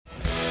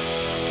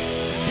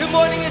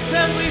morning,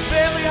 Assembly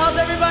family. How's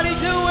everybody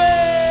doing?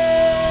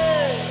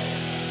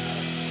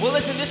 Well,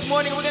 listen, this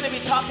morning we're going to be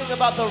talking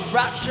about the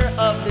rapture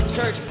of the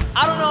church.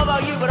 I don't know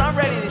about you, but I'm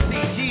ready to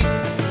see Jesus.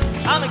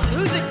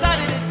 Who's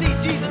excited to see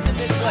Jesus in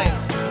this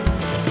place?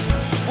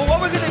 Well,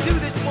 what we're going to do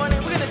this morning,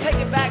 we're going to take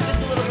it back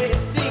just a little bit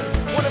and sing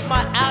one of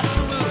my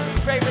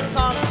absolute favorite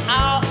songs,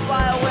 I'll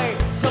Fly Away.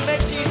 So make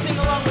sure you sing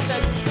along with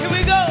us. Here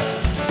we go.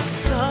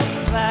 Some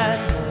glad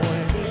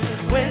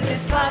morning when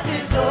this life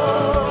is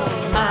over,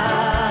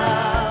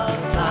 I'll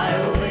fly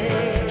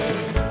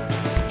away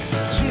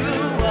to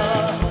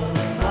a home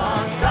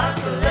on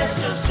God's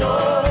celestial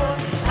shore.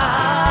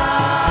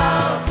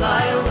 I'll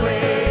fly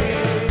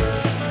away.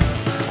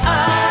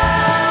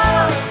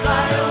 I'll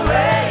fly away.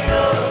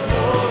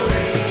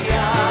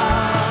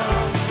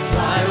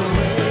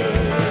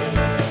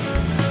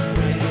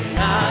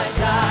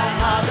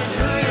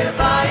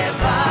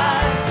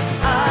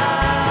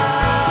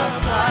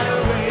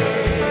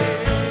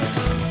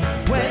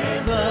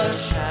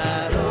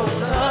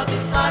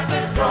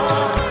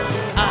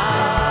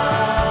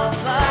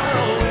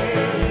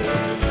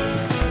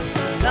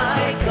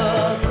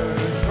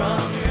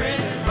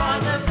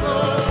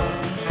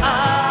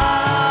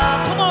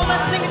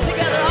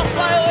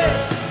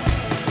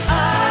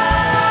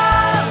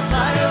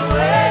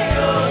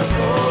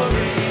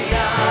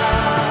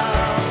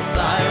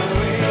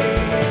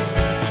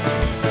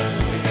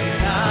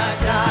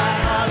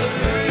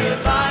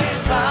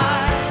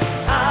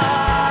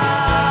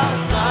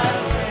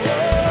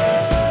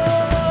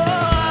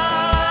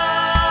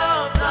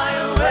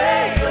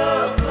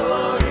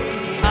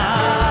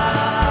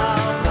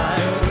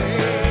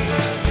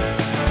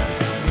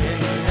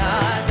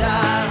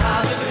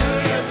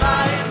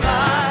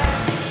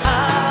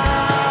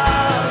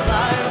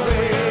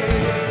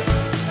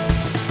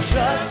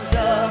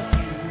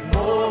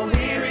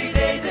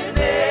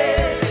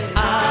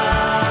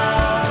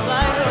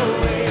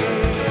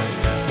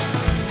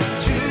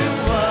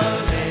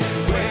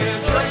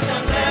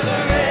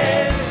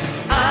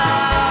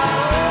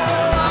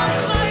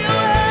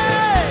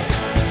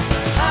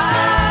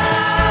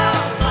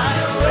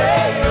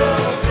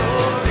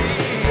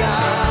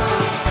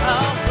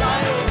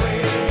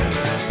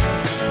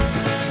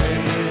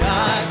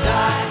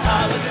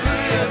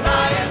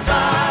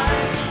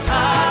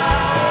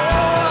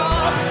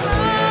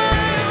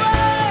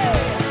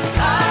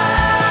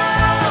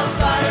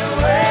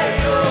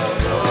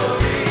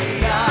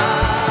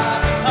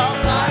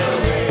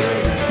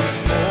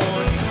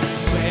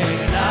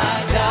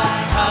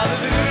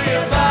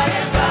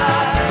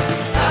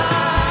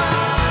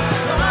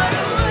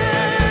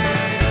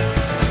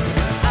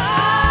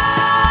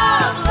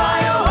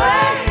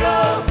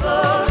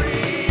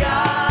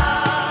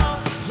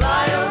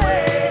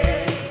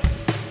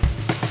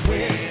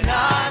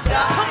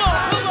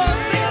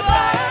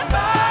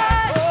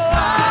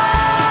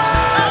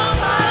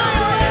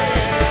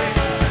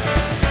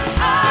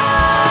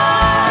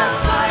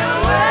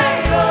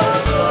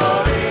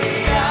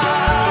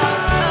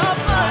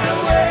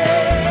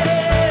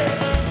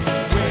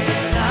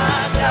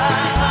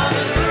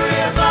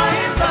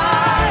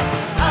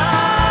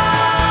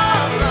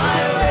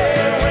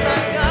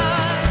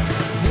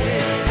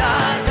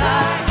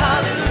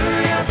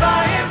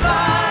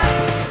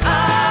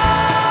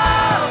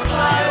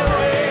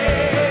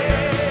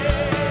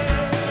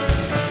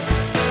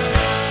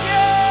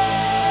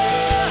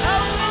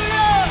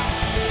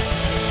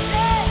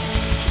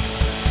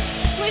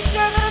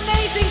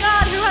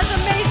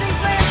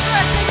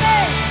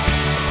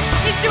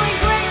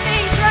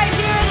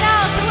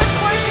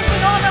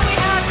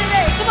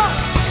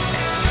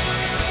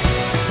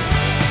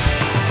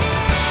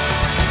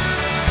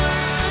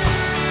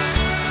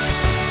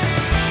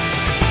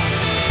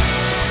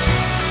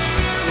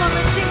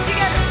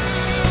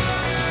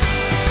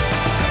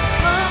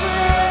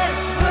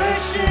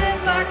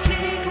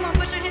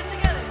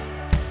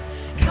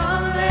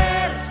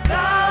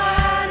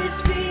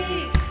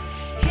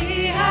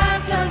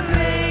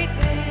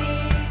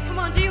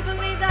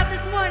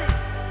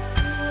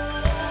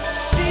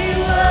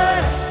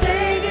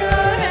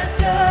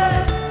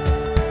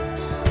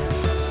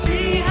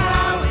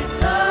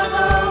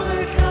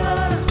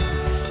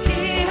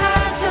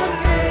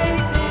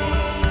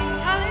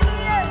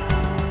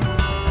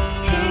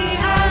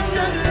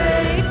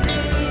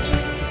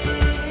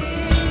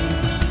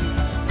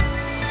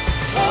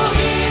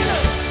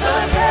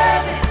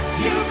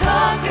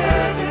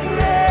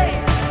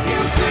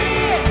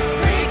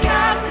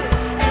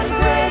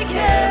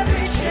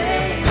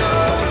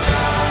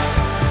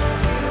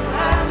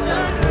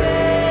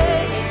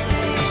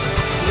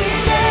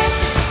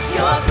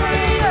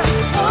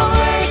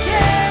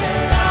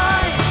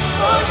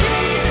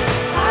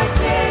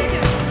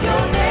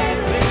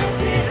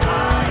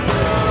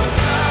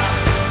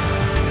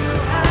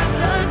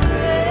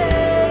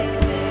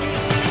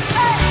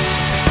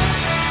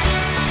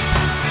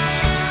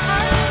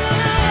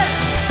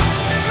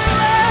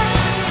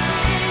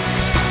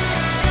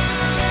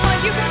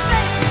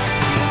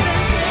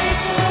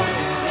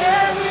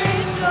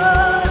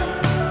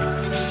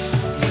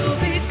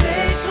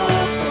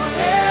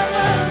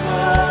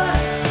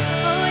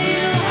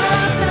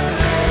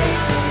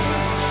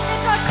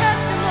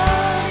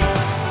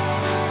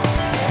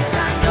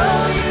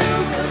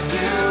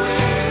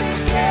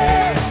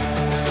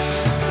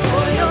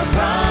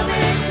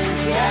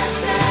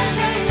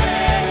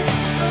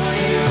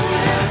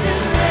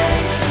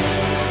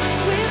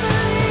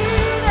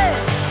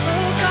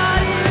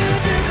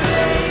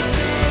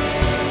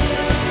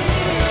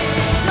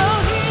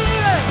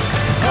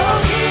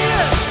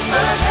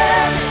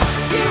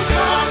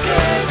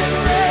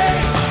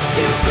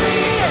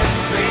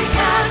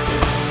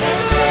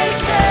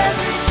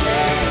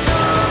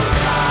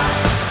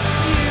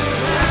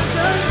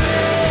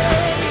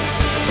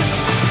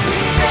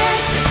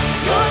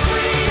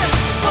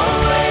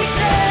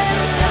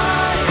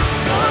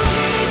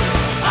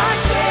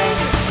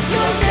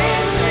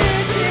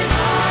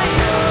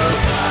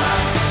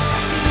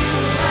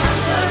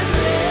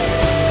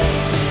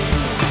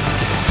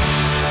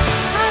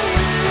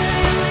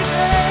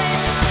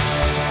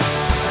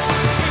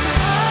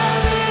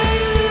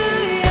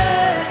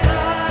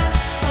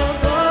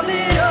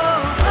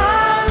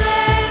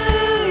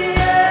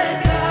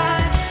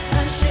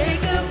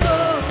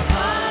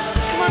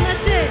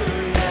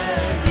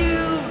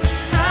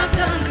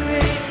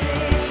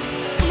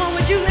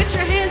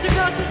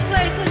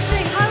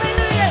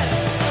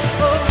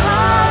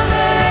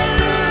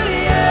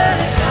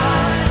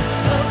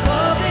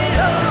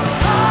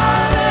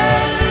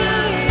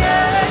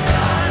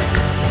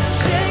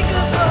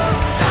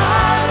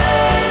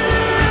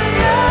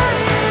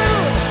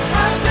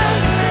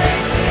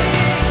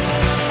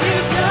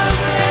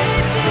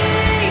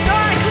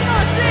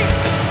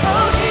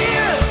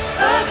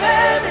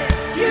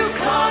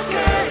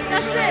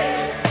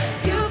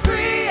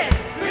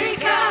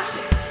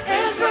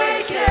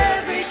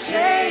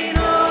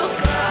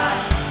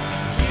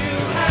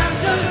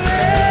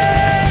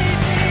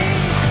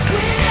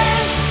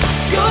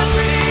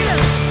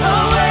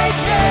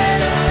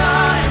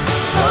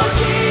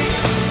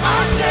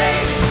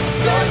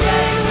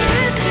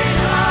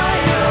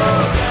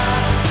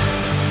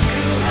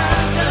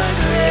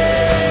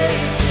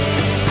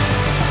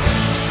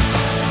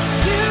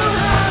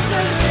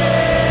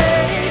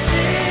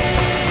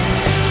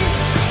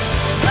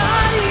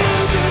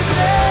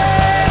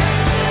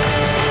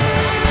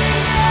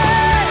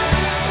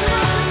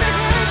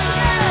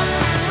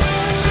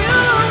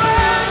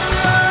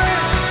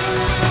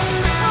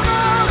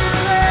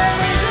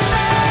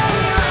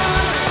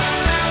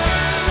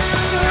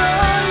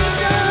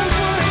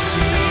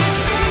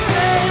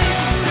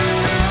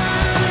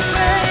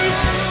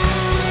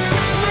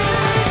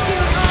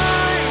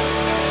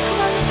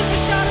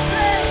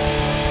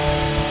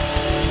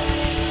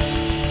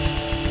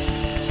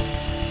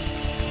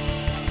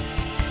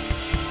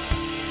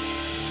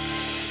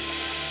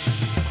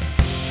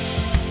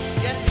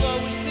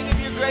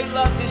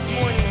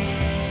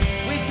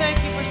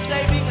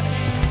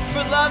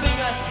 loving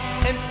us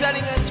and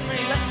setting us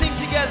free. Let's sing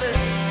together.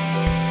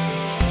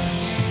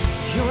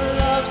 Your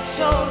love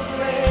so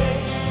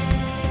great,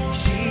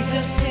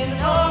 Jesus, in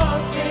all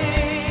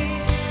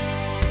things.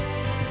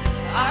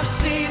 I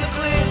see the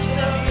glimpse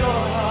of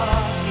your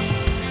heart,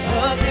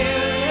 a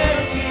billion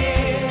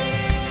years.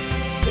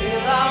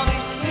 Still I'll be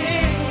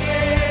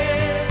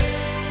singing.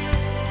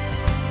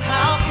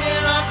 How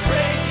can I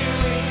praise you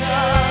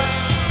enough?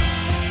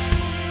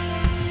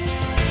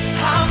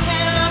 How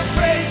can I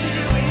praise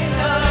you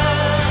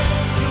enough?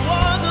 You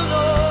are the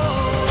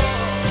Lord.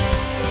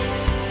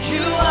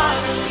 You are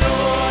the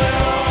Lord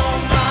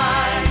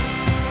Almighty.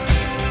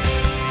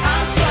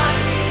 I'm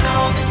shining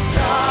all the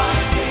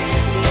stars in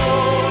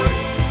glory.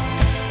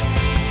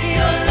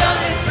 Your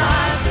love is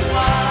like the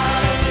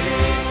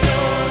wildest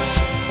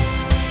ocean.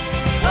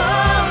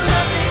 Oh,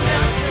 nothing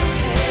else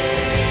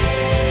compares.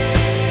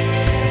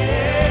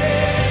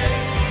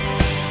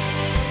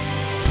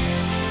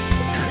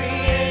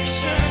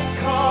 Creation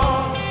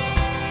calls,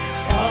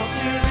 all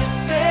to the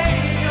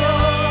Savior.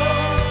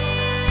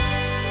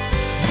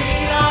 We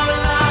are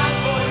alive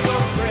for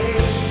your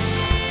praise,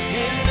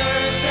 in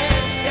earth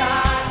and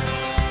sky.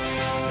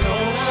 No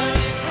one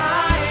is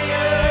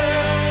higher.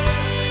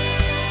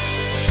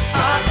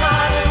 Our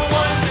God of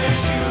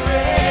wonders you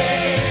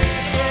reign.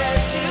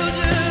 Yes, you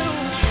do.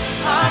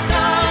 Our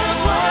God of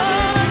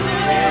wonders you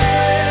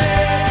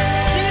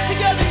reign. Sing it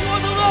together. You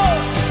are the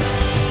Lord.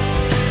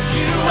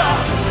 You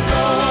are the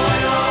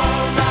Lord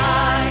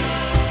Almighty.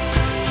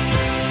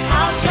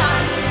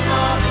 Outshining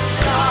all the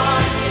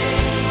stars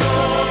in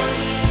glory.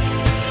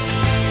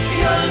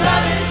 Your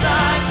love is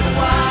like the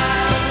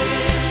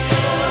wildest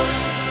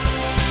ocean.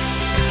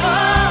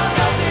 Oh,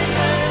 nothing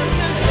else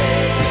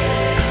compares.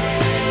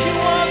 You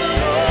are the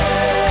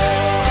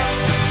Lord.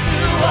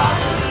 You are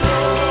the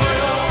Lord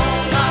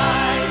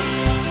Almighty.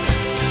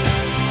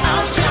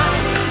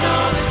 Outshining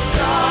all the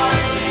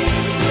stars in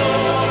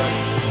glory.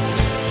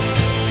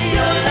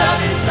 Your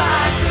love is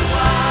like the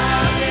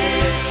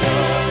wildest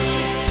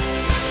ocean.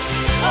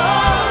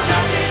 Oh,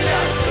 nothing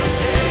else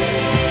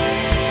compares.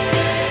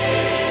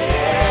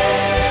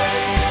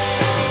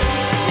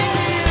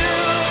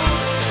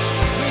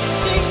 We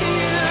sing to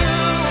you.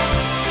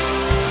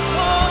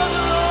 Oh,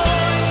 the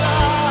Lord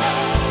God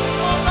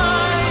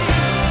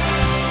Almighty.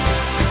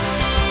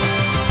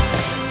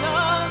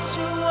 Not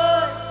to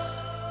us,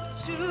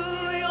 to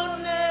your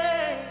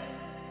name,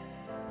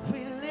 we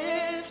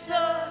lift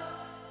up.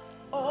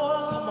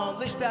 Oh, come on,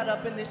 lift that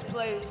up in this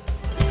place.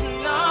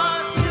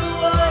 Not to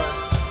us,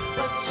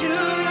 but to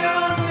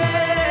your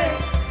name,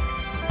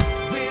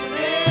 we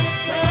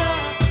lift up.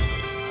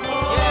 Oh,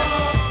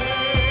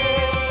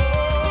 praise.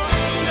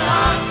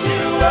 Not to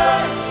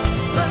us,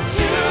 but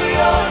to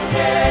your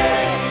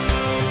name,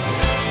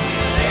 we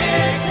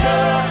lift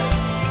up.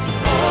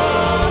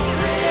 Oh,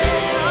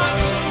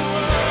 praise.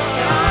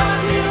 Not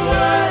to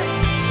us,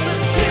 but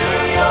to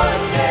your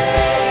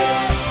name,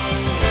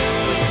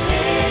 we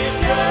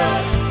lift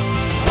up.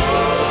 Oh,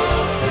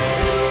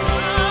 praise.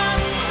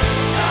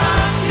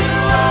 Not to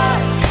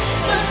us,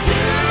 but to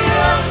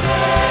your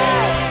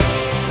name,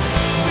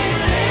 we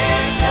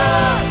lift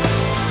up.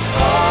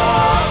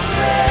 Oh,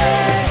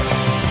 praise.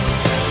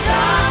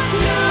 Not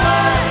to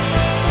us,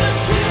 but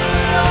to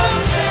your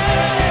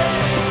name,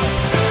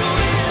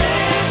 we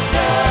lift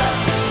up.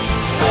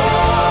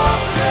 Oh,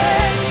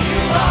 praise. You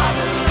are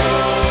the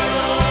Lord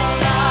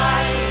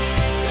Almighty.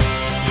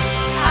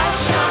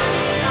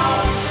 Outshining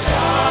all the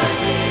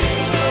stars in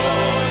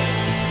glory.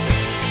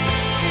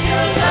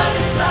 Your love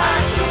is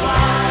like the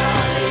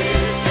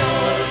wildest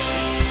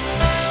ocean.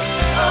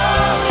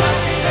 Oh,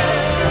 nothing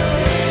else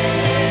compares.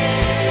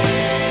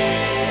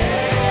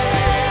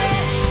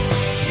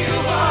 You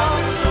are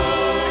the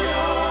Lord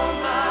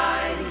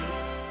Almighty.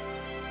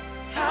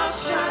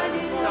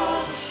 Outshining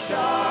all the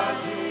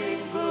stars in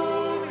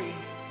glory.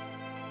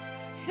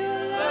 Your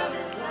love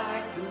is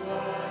like the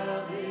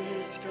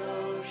wildest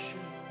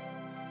ocean.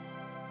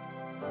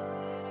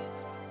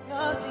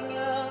 Nothing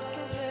else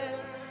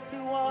compares.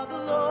 You are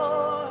the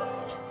Lord.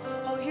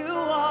 Oh, you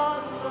are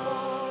the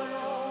Lord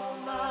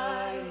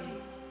Almighty.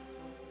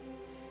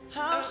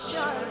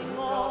 Outshining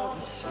all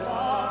the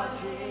stars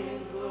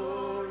in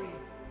glory.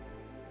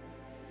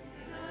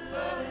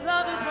 Your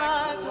love is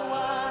like the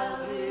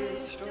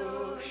wildest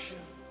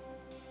ocean.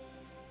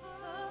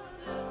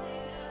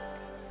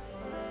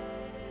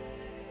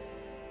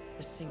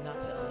 Let's sing not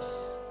to us.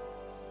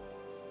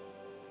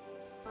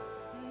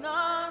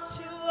 Not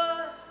to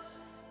us,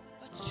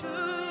 but to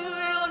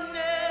your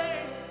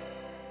name,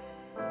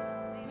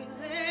 we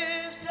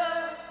lift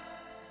up.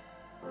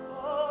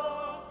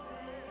 Oh,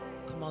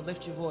 come on,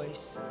 lift your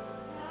voice.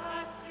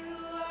 Not to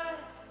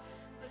us,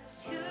 but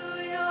to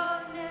your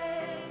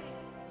name,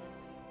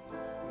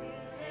 we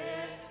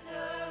lift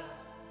up.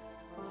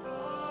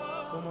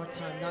 One more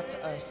time, not to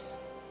us.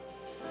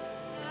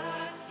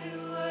 Not to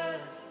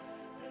us,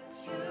 but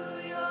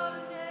to your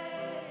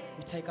name,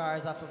 We take our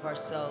eyes off of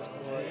ourselves,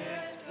 Lord.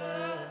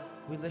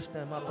 We lift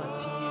them up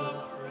unto you.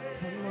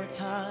 One more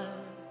time.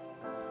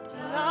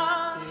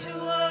 Not to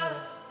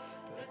us,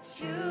 but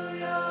to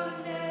your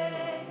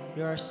name.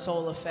 You're our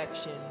sole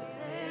affection.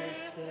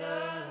 Lift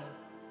up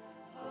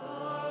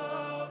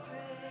all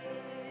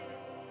praise.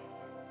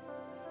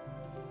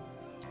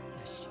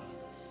 Yes,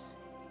 Jesus.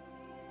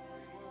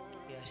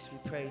 Yes, we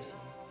praise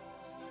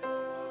you.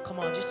 Come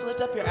on, just lift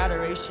up your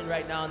adoration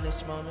right now in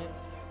this moment.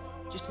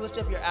 Just lift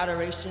up your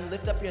adoration.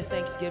 Lift up your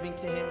thanksgiving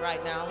to him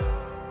right now.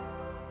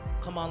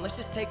 Come on, let's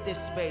just take this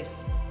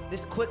space,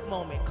 this quick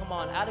moment. Come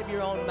on, out of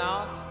your own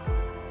mouth.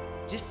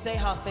 Just say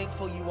how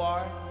thankful you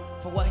are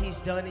for what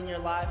he's done in your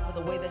life, for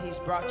the way that he's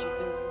brought you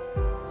through.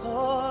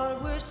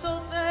 Lord, we're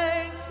so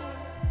thankful.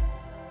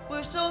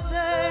 We're so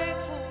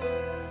thankful.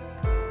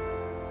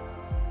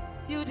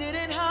 You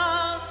didn't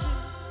have to.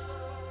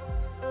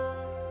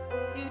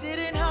 You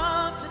didn't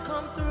have to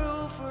come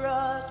through for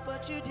us,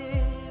 but you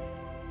did.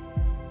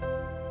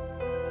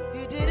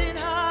 You didn't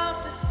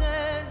have to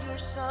send your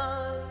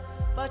son,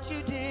 but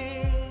you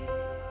did.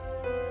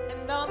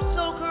 And I'm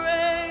so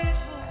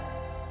grateful.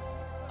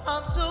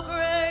 I'm so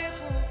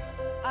grateful.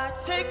 I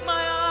take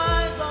my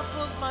eyes off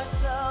of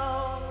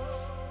myself.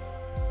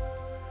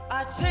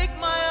 I take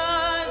my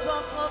eyes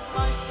off of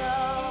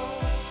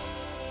myself.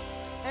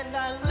 And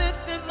I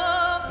lift them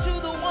up to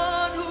the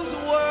one who's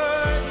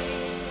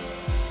worthy.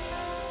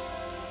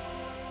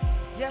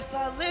 Yes,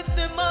 I lift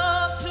them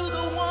up to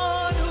the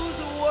one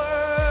who's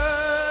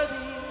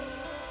worthy.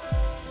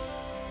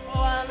 Oh,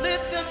 I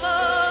lift them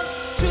up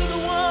to the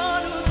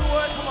one who's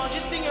worthy. Come on,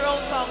 just sing your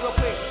own song real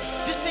quick.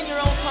 Just sing your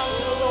own song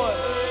to the Lord.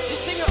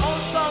 Just sing your own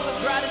song of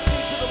gratitude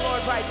to the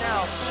Lord right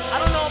now. I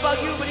don't know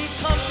about you, but he's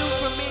come through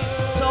for me.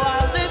 So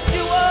I lift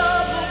you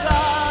up, oh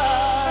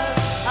God.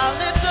 I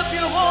lift up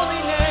your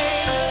holy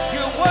name.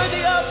 You're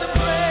worthy of the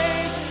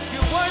praise.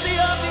 You're worthy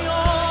of the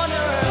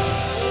honor.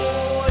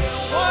 Oh,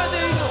 you're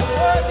worthy, you're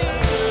worthy,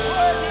 you're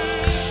worthy.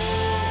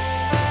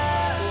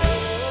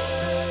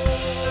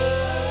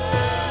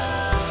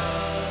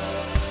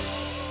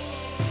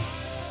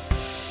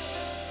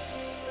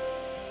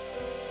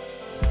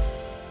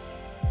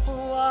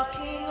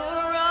 Walking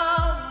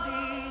around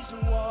these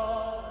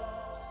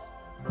walls,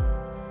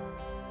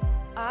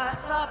 I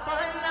thought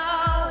by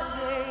now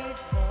they'd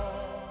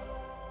fall,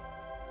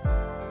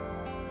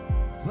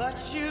 but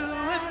you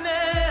have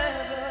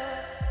never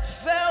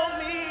failed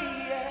me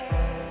yet.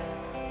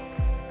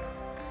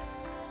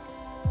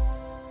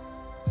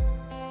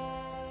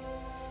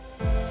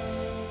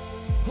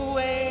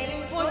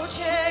 Waiting for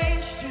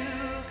change to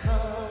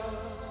come,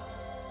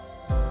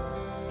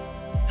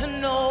 and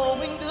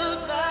knowing the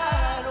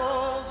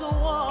battles are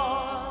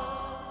won,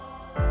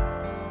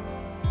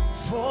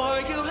 for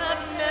you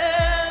have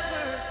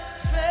never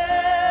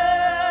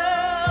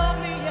failed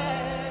me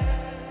yet.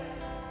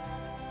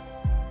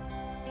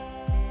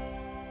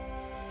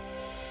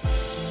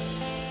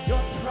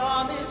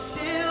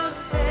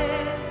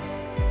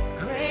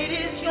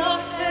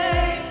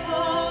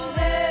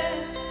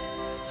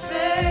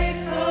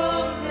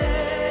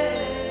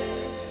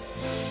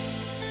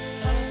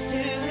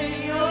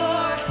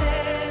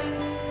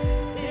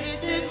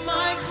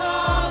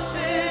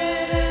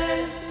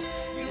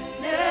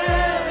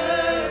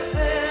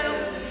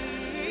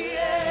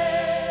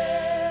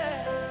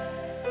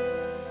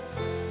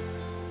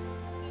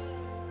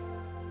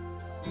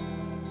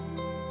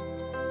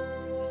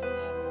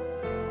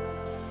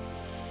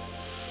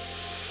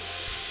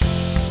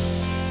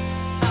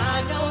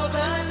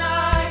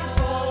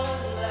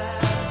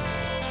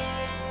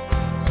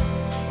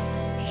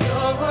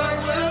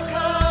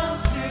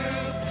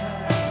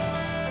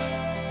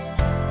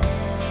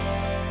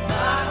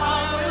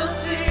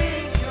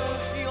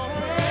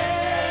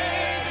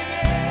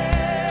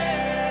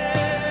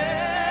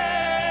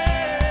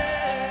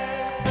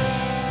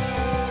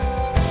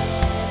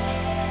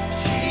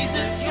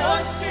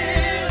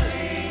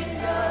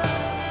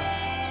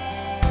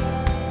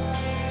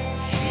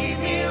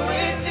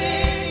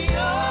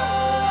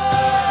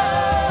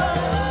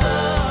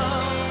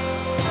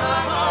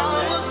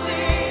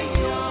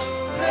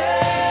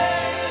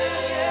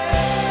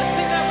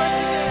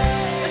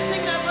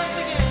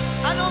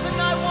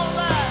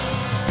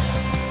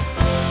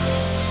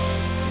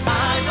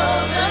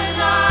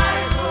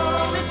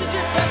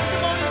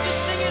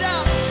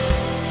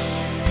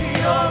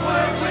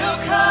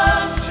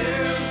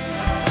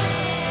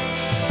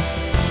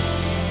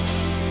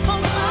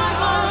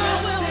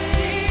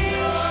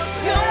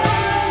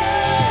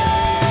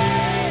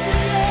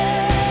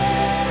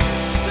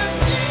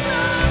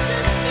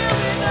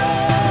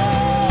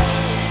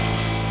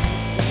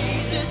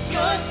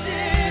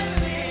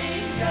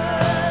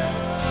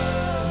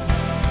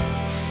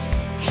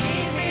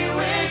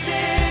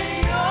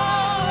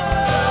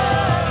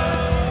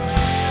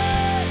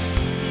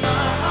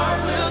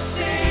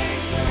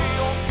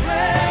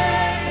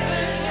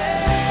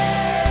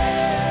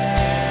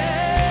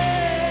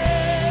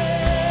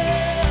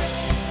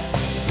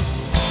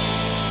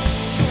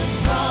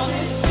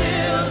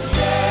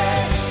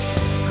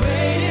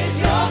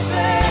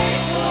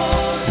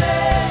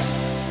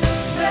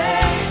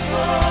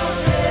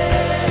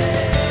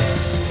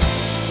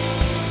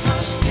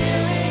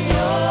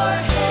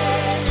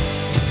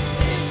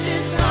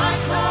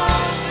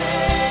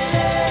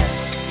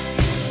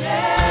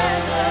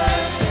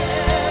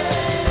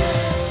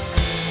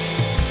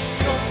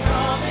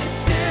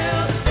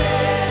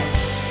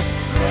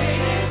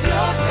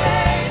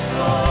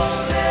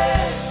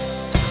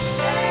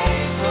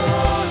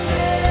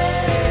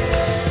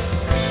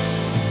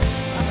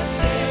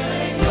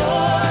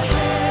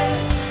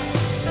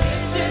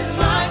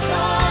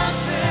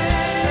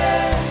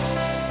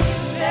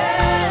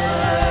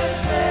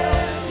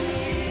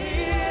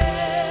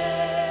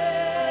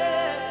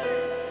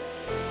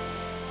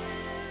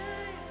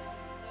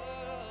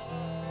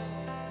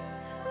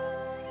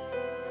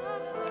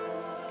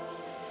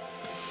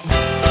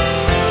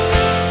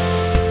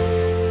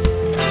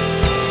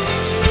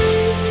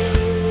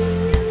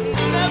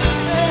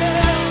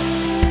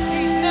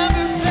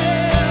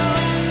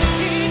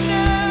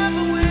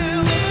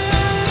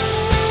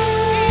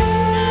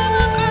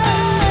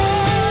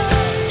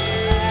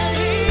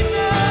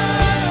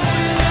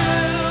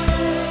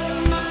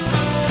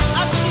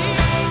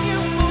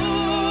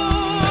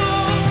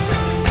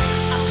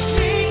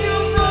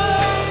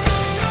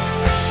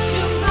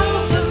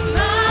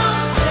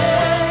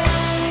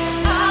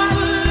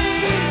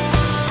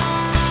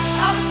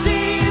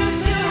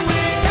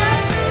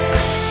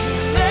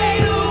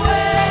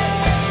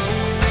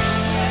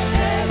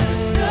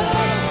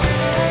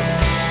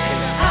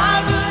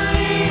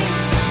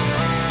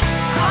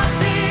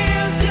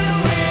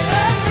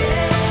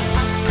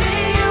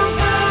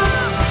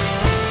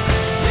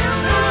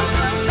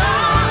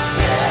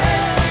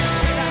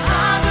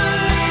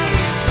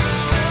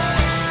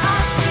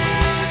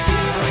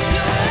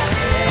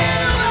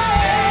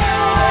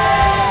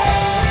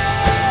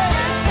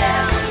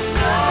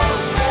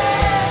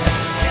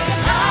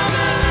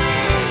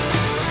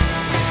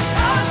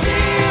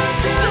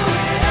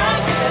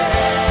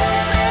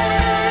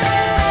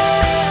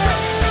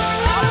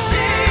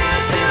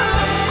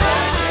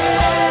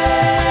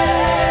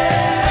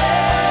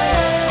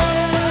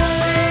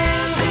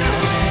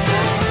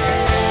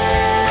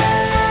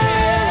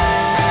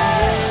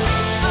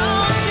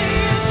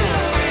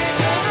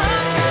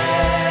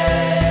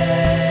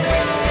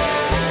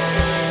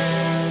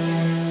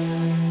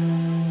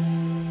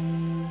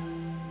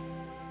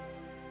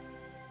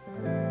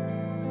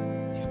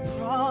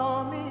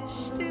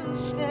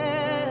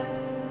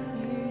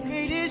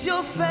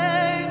 your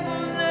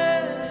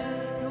faithfulness,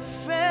 your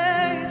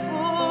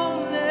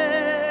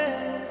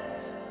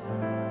faithfulness.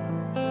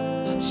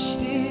 I'm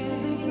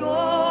still in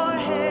your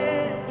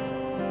hands.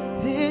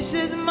 This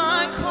is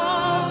my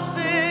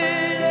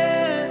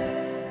confidence.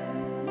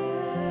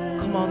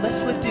 Come on,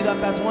 let's lift it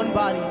up as one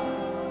body.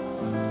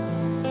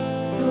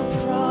 Your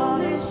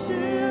promise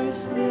still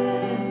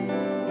stands.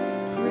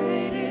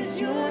 Great is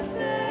your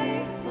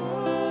faithfulness,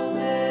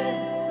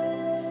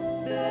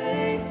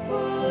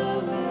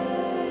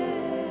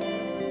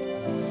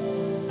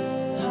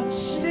 I'm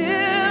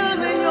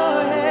still in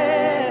your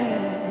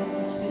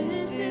hands.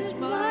 This is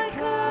my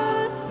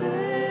confidence.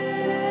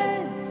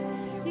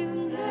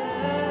 You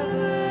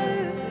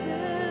never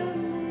fail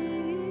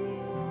me.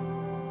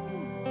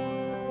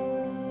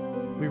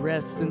 We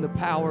rest in the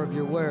power of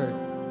your word.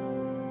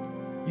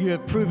 You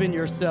have proven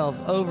yourself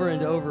over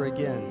and over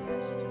again.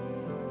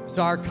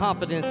 So our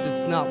confidence,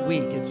 it's not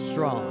weak, it's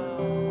strong.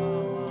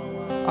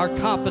 Our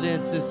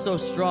confidence is so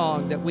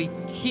strong that we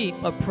keep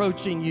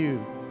approaching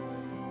you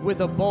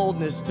with a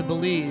boldness to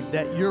believe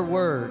that your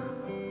word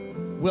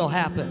will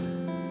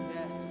happen.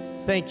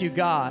 Thank you,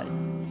 God,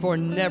 for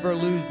never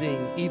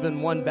losing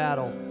even one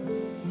battle.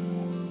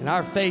 And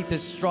our faith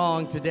is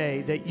strong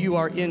today that you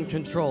are in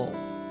control.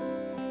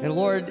 And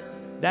Lord,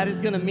 that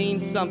is going to mean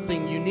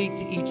something unique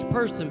to each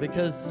person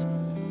because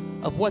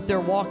of what they're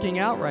walking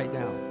out right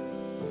now.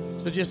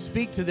 So just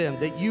speak to them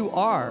that you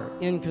are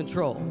in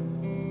control.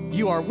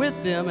 You are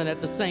with them, and at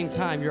the same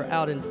time, you're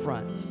out in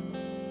front.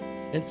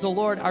 And so,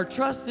 Lord, our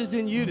trust is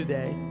in you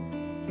today,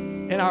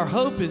 and our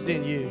hope is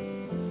in you,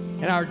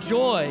 and our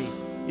joy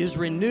is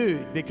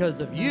renewed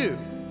because of you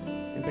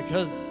and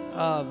because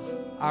of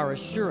our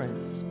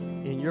assurance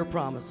in your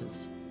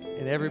promises.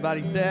 And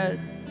everybody said,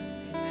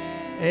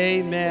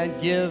 amen.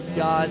 Give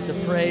God the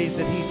praise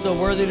that he's so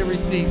worthy to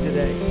receive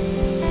today.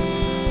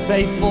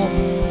 Faithful,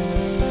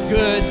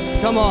 good,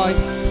 come on,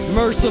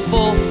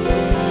 merciful,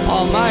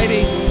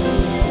 almighty,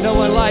 no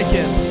one like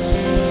him.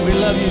 We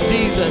love you,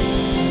 Jesus.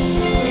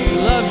 We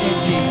love you,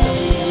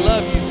 Jesus. We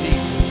love you,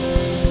 Jesus.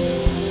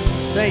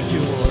 Thank you,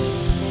 Lord.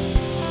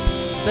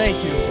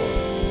 Thank you, Lord.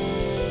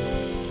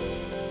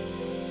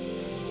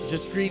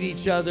 Just greet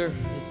each other.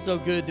 It's so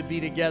good to be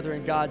together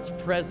in God's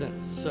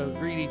presence. So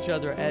greet each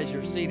other as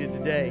you're seated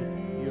today.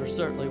 You're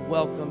certainly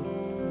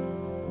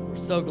welcome. We're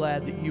so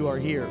glad that you are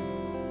here.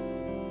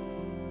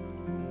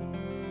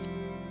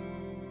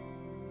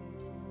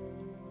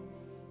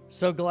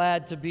 So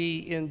glad to be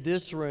in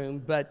this room,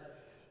 but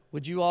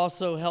would you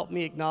also help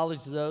me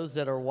acknowledge those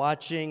that are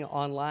watching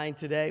online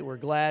today? We're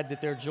glad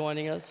that they're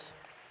joining us.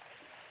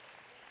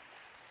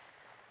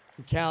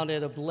 We count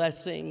it a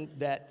blessing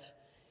that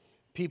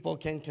people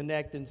can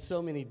connect in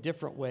so many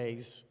different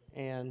ways,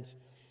 and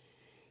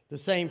the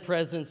same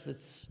presence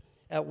that's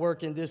at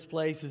work in this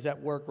place is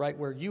at work right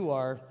where you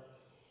are,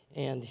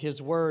 and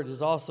his word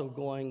is also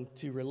going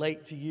to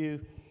relate to you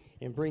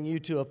and bring you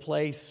to a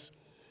place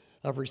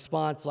of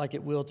response like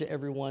it will to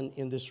everyone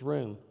in this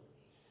room.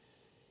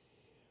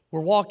 We're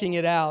walking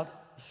it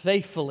out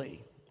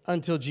faithfully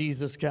until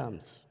Jesus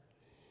comes.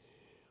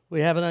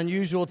 We have an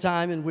unusual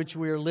time in which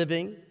we are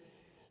living,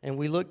 and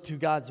we look to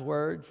God's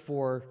word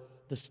for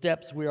the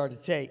steps we are to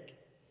take.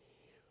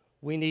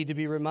 We need to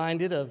be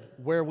reminded of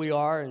where we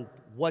are and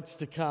what's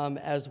to come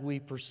as we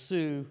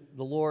pursue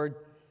the Lord,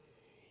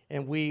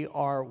 and we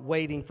are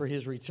waiting for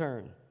his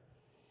return.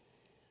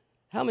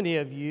 How many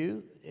of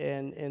you,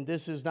 and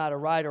this is not a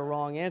right or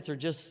wrong answer,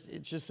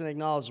 it's just an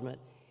acknowledgement.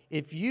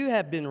 If you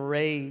have been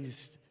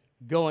raised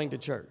going to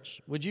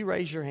church, would you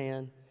raise your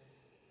hand?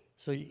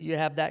 So you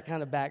have that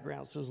kind of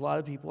background. So there's a lot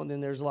of people, and then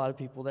there's a lot of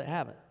people that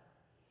haven't.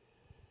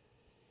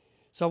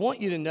 So I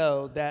want you to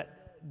know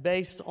that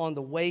based on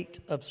the weight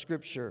of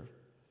Scripture,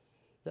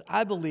 that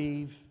I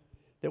believe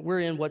that we're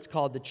in what's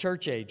called the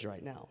church age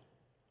right now.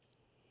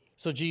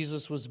 So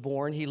Jesus was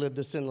born, he lived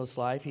a sinless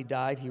life, he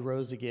died, he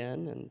rose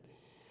again, and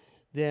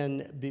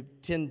then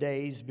 10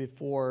 days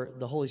before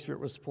the Holy Spirit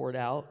was poured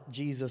out,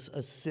 Jesus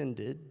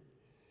ascended.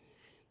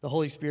 The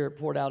Holy Spirit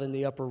poured out in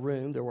the upper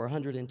room. There were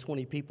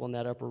 120 people in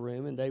that upper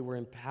room, and they were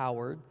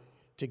empowered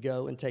to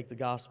go and take the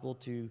gospel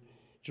to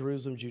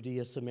Jerusalem,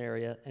 Judea,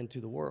 Samaria, and to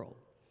the world.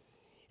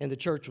 And the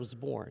church was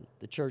born.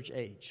 The church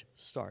age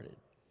started.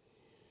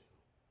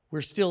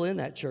 We're still in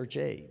that church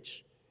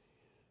age.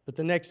 But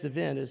the next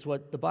event is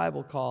what the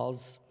Bible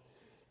calls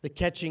the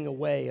catching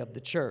away of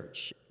the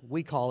church.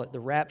 We call it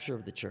the rapture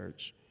of the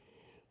church.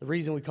 The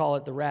reason we call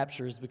it the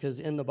rapture is because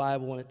in the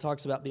Bible, when it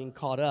talks about being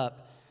caught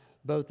up,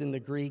 both in the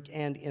Greek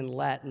and in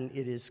Latin,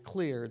 it is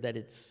clear that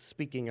it's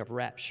speaking of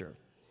rapture.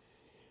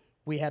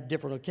 We have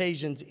different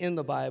occasions in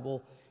the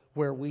Bible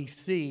where we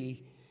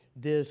see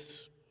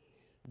this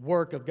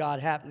work of God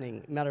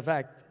happening. Matter of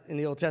fact, in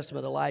the Old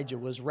Testament, Elijah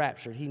was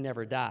raptured. He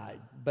never died.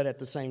 But at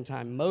the same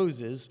time,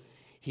 Moses,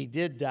 he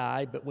did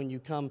die. But when you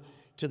come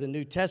to the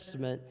New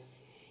Testament,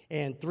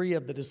 and 3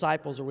 of the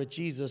disciples are with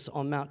Jesus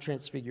on Mount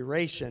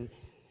Transfiguration,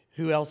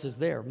 who else is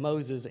there?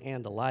 Moses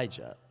and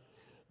Elijah.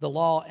 The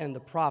law and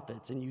the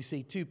prophets, and you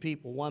see 2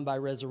 people, one by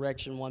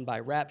resurrection, one by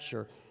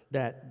rapture,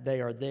 that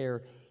they are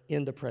there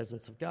in the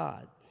presence of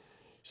God.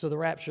 So the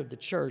rapture of the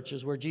church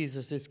is where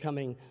Jesus is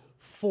coming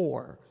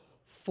for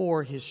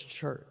his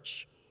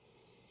church.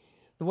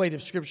 The weight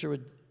of Scripture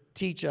would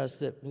teach us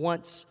that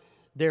once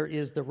there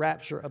is the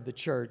rapture of the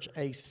church,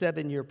 a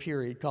 7-year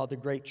period called the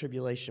Great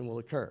Tribulation will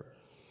occur.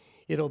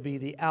 It'll be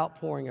the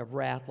outpouring of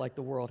wrath like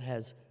the world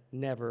has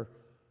never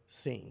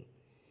seen.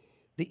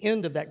 The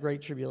end of that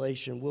Great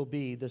Tribulation will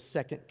be the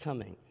second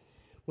coming.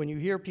 When you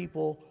hear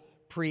people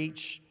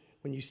preach,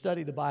 when you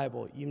study the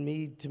Bible, you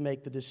need to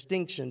make the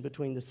distinction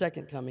between the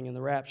second coming and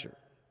the rapture,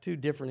 2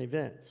 different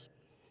events.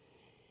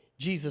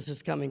 Jesus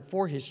is coming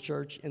for his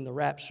church in the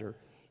rapture.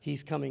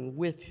 He's coming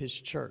with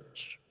his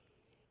church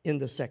in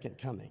the second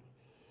coming.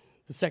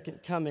 The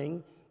second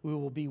coming, we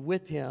will be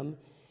with him,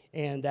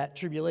 and that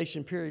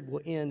tribulation period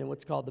will end in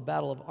what's called the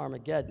Battle of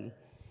Armageddon.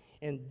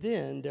 And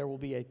then there will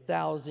be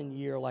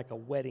 1,000-year, like a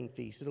wedding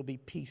feast. It'll be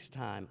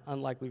peacetime,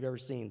 unlike we've ever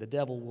seen. The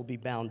devil will be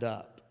bound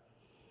up.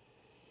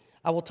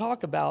 I will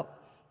talk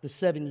about the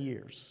 7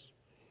 years,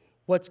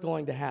 what's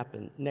going to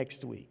happen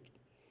next week.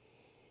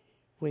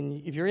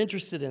 If you're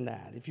interested in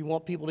that, if you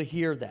want people to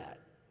hear that,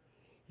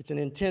 it's an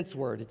intense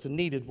word. It's a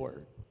needed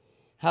word.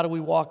 How do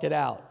we walk it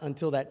out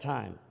until that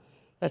time?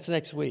 That's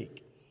next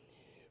week.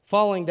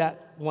 Following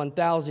that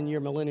 1,000-year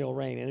millennial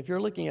reign, and if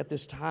you're looking at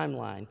this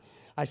timeline,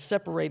 I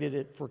separated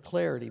it for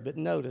clarity, but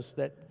notice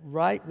that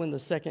right when the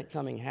second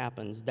coming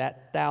happens,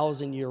 that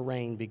 1,000-year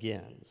reign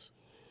begins.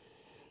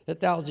 That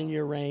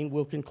 1,000-year reign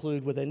will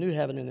conclude with a new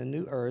heaven and a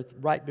new earth.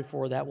 Right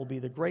before that will be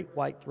the great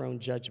white throne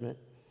judgment.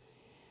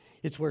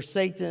 It's where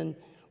Satan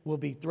will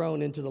be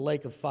thrown into the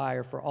lake of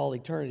fire for all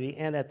eternity,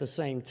 and at the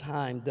same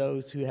time,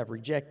 those who have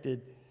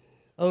rejected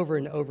over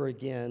and over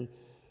again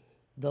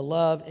the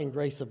love and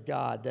grace of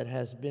God that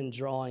has been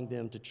drawing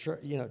them to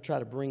try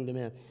to bring them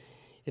in.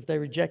 If they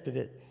rejected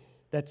it,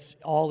 that's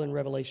all in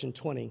Revelation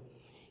 20.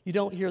 You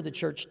don't hear the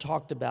church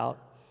talked about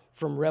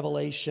from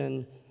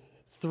Revelation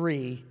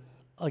 3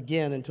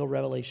 again until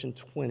Revelation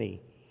 20.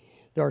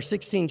 There are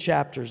 16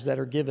 chapters that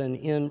are given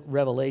in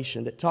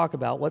Revelation that talk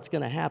about what's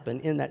going to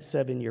happen in that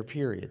 7-year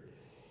period.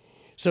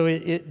 So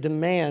it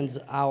demands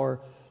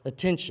our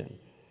attention.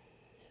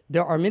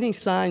 There are many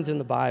signs in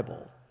the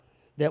Bible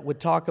that would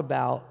talk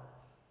about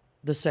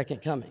the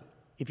second coming.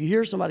 If you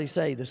hear somebody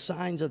say the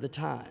signs of the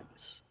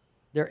times,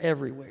 they're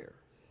everywhere.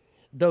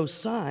 Those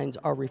signs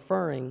are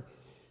referring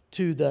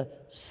to the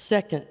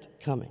second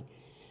coming.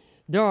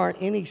 There aren't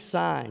any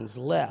signs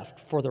left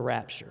for the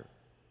rapture.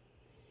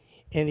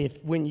 And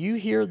when you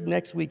hear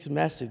next week's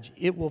message,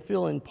 it will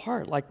feel in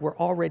part like we're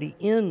already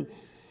in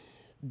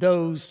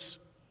those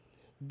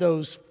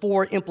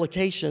 4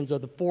 implications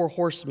of the 4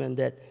 horsemen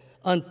that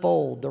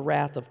unfold the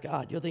wrath of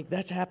God. You'll think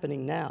that's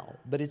happening now,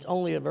 but it's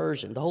only a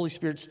version. The Holy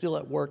Spirit's still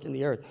at work in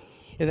the earth.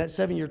 In that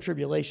 7-year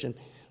tribulation,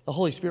 the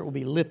Holy Spirit will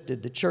be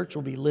lifted. The church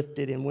will be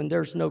lifted. And when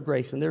there's no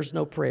grace and there's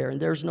no prayer and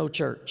there's no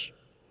church,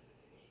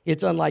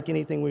 it's unlike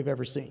anything we've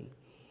ever seen.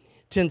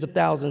 Tens of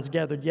thousands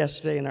gathered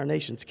yesterday in our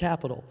nation's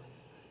capital,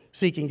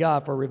 seeking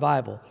God for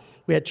revival.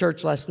 We had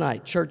church last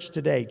night, church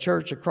today,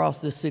 church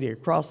across this city,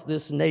 across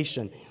this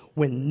nation.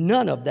 When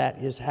none of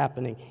that is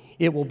happening,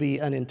 it will be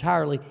an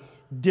entirely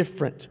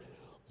different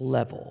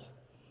level.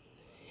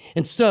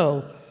 And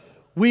so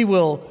we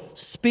will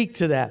speak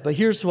to that. But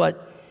here's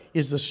what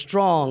is the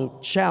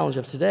strong challenge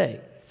of today: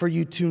 for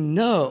you to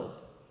know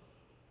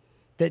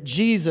that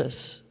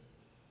Jesus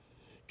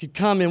could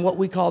come in what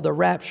we call the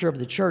rapture of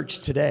the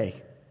church today.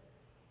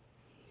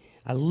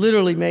 I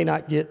literally may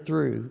not get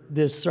through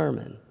this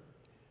sermon.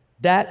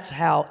 That's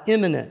how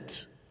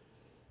imminent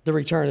the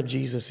return of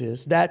Jesus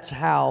is. That's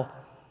how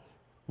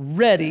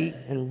ready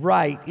and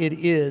right it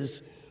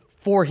is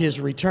for his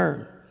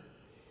return.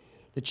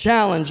 The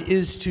challenge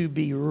is to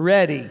be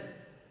ready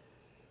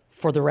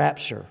for the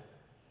rapture.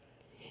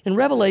 In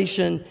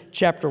Revelation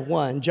chapter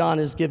 1, John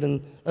is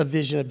given a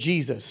vision of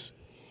Jesus.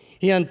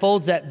 He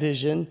unfolds that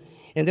vision,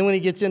 and then when he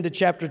gets into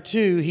chapter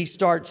 2, he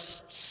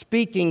starts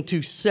speaking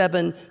to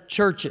 7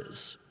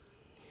 churches.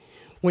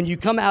 When you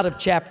come out of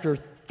chapter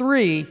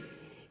 3,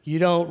 you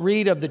don't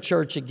read of the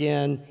church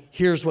again.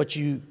 Here's what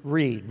you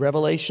read.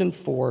 Revelation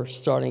 4,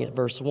 starting at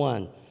verse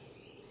 1.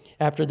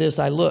 After this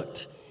I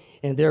looked,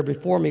 and there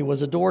before me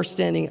was a door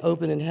standing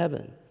open in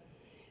heaven.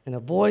 And a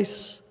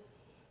voice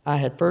I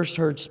had first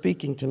heard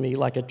speaking to me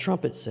like a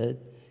trumpet said,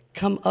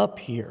 "Come up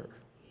here,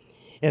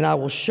 and I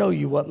will show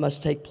you what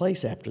must take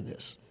place after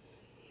this."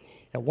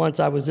 At once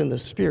I was in the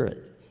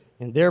Spirit,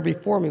 and there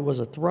before me was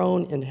a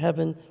throne in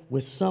heaven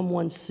with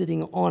someone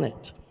sitting on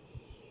it.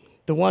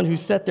 The one who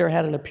sat there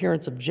had an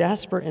appearance of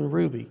jasper and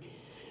ruby.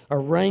 A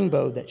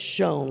rainbow that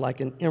shone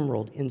like an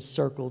emerald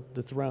encircled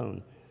the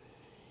throne.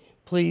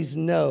 Please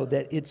know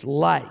that it's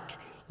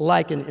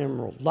like an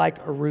emerald,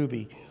 like a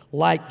ruby,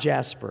 like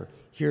jasper.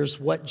 Here's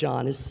what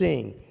John is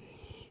seeing.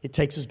 It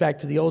takes us back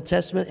to the Old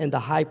Testament and the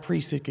high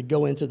priest who could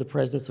go into the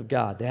presence of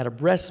God. They had a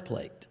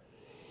breastplate.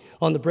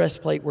 On the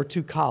breastplate were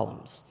 2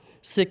 columns,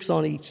 6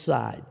 on each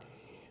side.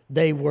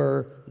 They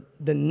were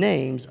the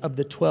names of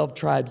the 12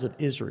 tribes of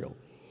Israel.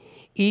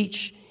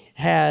 Each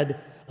had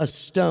a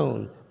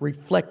stone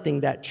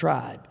reflecting that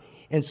tribe.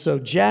 And so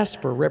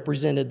Jasper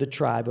represented the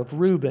tribe of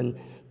Reuben.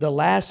 The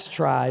last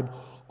tribe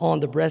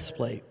on the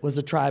breastplate was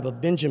the tribe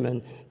of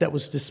Benjamin that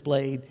was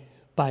displayed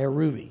by a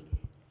ruby.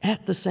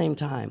 At the same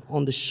time,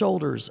 on the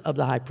shoulders of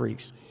the high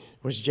priest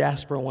was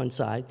jasper on one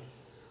side,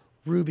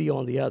 ruby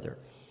on the other.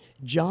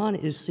 John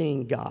is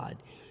seeing God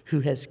who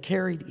has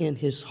carried in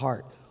his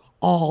heart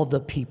all the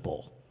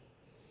people,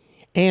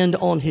 and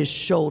on his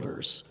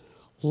shoulders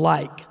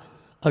like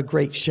a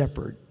great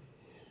shepherd.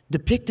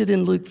 Depicted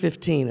in Luke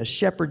 15, a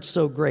shepherd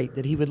so great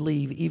that he would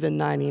leave even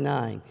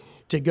 99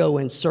 to go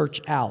and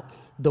search out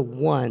the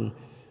one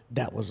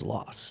that was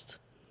lost,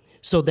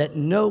 so that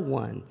no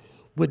one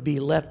would be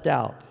left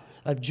out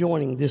of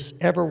joining this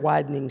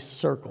ever-widening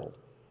circle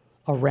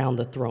around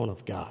the throne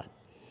of God.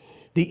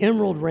 The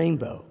emerald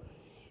rainbow,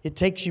 it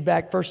takes you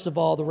back, first of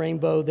all, the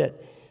rainbow that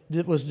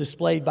was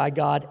displayed by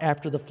God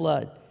after the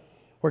flood,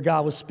 where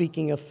God was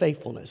speaking of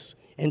faithfulness.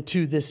 And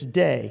to this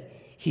day,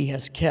 he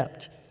has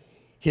kept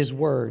his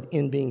word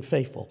in being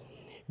faithful.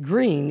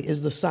 Green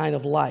is the sign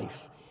of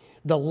life,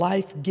 the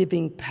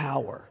life-giving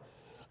power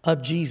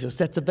of Jesus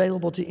that's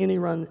available to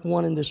anyone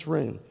in this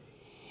room.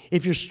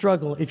 If you're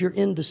struggling, if you're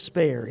in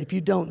despair, if you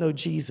don't know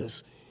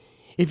Jesus,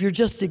 if you're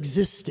just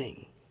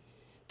existing,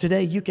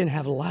 today you can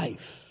have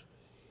life.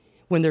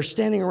 When they're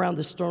standing around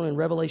this throne in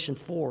Revelation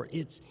 4,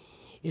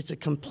 it's a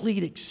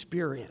complete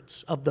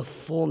experience of the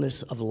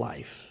fullness of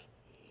life.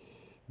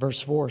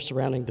 Verse 4,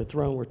 surrounding the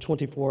throne were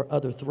 24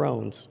 other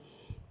thrones.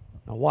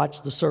 Now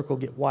watch the circle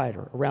get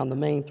wider. Around the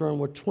main throne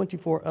were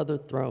 24 other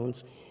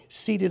thrones.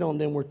 Seated on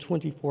them were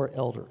 24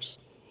 elders.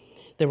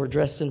 They were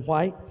dressed in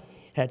white,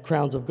 had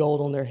crowns of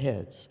gold on their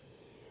heads.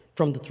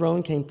 From the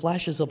throne came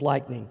flashes of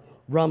lightning,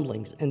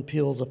 rumblings, and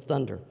peals of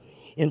thunder.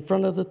 In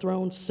front of the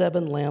throne,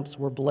 7 lamps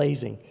were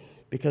blazing,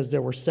 because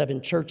there were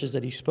 7 churches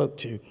that he spoke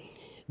to.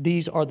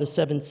 These are the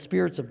 7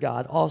 spirits of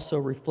God, also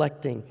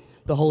reflecting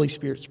the Holy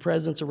Spirit's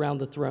presence around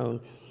the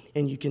throne.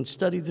 And you can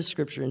study the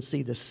scripture and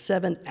see the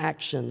 7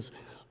 actions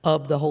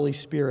of the Holy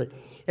Spirit.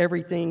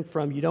 Everything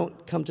from you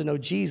don't come to know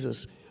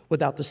Jesus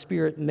without the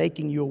Spirit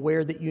making you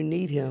aware that you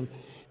need him,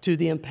 to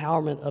the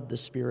empowerment of the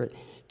Spirit,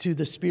 to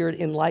the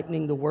Spirit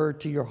enlightening the word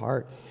to your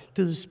heart,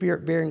 to the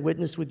Spirit bearing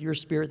witness with your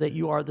spirit that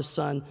you are the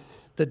son,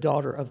 the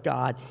daughter of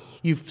God.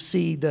 You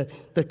see the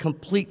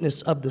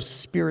completeness of the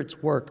Spirit's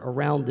work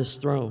around this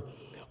throne.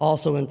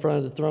 Also in front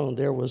of the throne,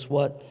 there was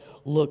what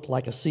looked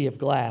like a sea of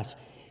glass,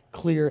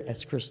 clear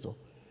as crystal.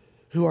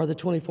 Who are the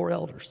 24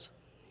 elders?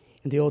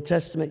 In the Old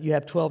Testament, you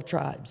have 12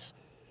 tribes.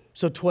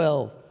 So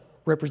 12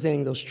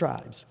 representing those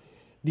tribes.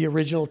 The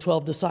original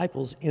 12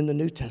 disciples in the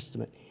New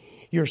Testament.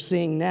 You're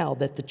seeing now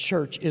that the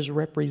church is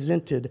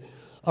represented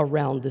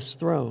around this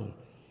throne.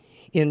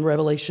 In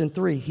Revelation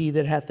 3, he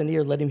that hath an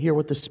ear, let him hear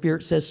what the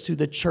Spirit says to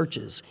the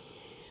churches.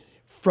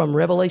 From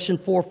Revelation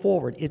 4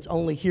 forward, it's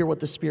only hear what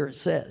the Spirit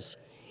says.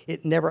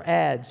 It never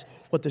adds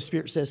what the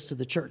Spirit says to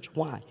the church.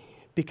 Why?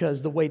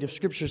 Because the weight of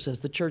Scripture says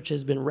the church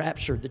has been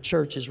raptured. The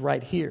church is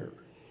right here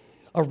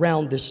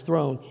around this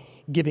throne,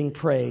 giving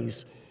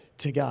praise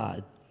to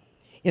God.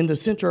 In the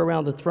center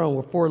around the throne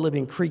were 4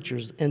 living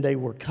creatures, and they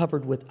were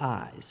covered with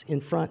eyes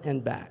in front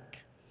and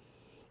back.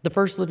 The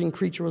first living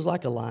creature was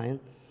like a lion.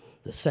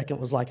 The second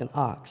was like an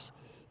ox.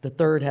 The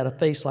third had a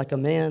face like a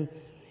man,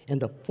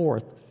 and the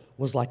fourth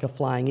was like a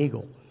flying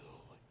eagle.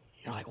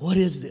 You're like, what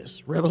is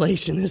this?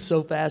 Revelation is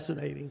so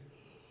fascinating,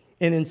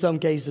 and in some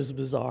cases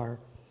bizarre.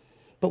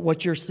 But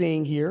what you're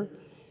seeing here,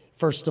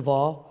 first of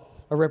all,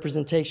 a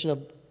representation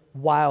of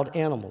wild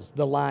animals,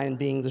 the lion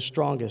being the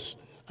strongest.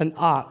 An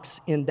ox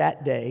in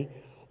that day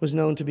was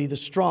known to be the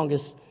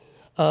strongest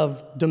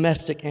of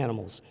domestic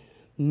animals.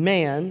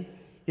 Man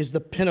is the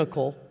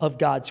pinnacle of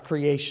God's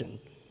creation.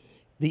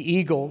 The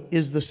eagle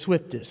is the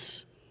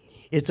swiftest.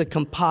 It's a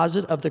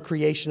composite of the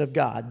creation of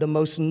God, the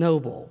most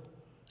noble,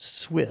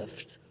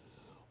 swift,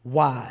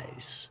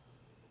 wise,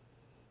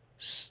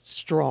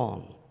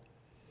 strong.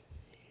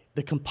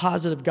 The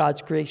composite of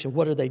God's creation,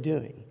 what are they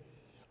doing?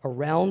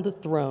 Around the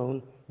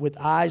throne with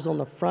eyes on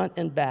the front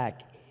and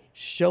back,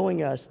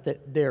 showing us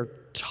that their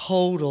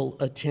total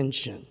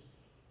attention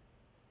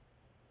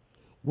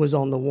was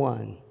on the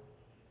one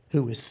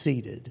who was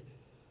seated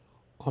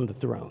on the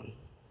throne.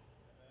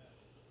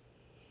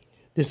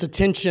 This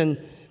attention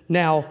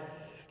now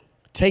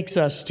takes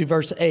us to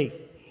verse 8.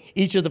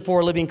 Each of the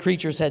four living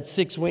creatures had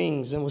 6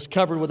 wings and was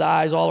covered with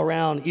eyes all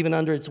around, even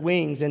under its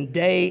wings. And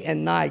day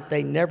and night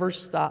they never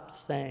stopped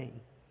saying,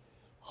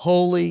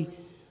 "Holy,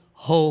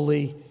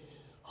 holy,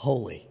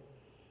 holy."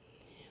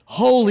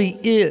 Holy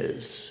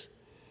is,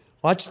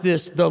 watch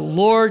this, the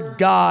Lord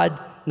God,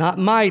 not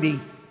mighty,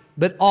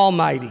 but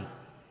almighty.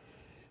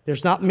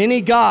 There's not many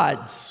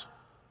gods.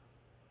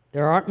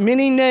 There aren't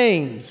many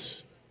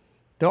names.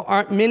 There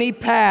aren't many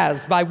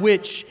paths by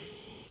which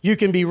you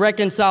can be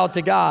reconciled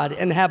to God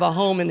and have a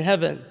home in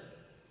heaven.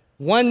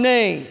 One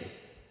name,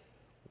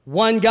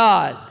 one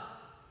God,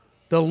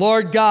 the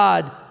Lord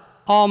God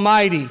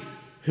Almighty,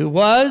 who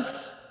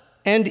was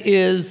and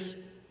is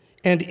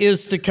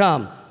to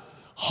come.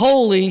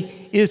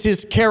 Holy is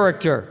his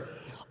character.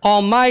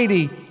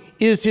 Almighty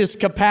is his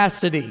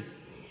capacity.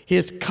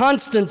 His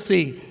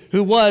constancy,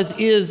 who was,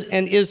 is,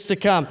 and is to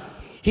come.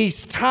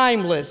 He's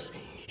timeless.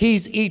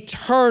 He's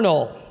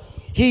eternal.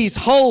 He's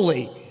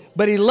holy.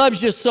 But he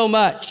loves you so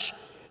much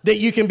that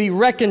you can be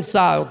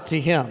reconciled to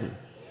him.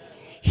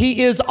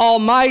 He is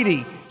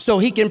almighty, so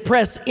he can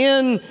press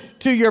in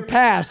to your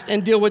past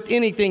and deal with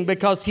anything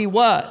because he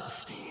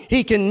was.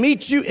 He can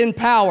meet you in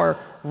power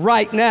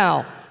right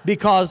now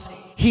because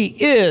he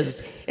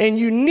is. And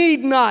you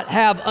need not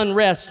have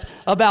unrest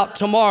about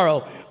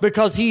tomorrow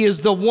because he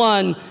is the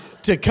one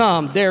to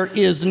come. There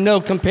is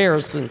no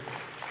comparison.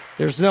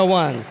 There's no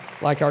one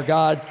like our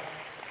God.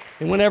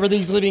 And whenever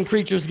these living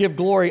creatures give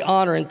glory,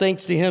 honor, and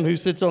thanks to him who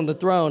sits on the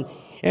throne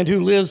and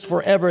who lives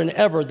forever and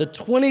ever, the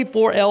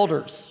 24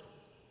 elders,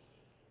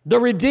 the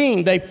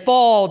redeemed, they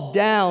fall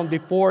down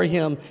before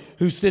him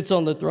who sits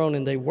on the throne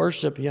and they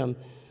worship him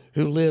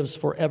who lives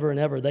forever and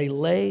ever. They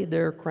lay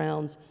their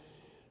crowns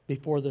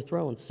before the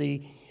throne.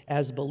 See,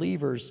 as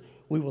believers,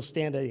 we will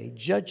stand at a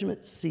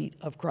judgment seat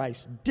of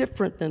Christ,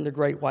 different than the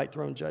great white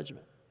throne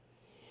judgment.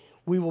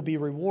 We will be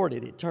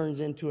rewarded. It turns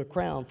into a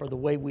crown for the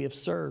way we have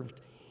served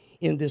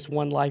in this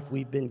one life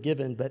we've been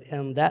given. But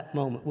in that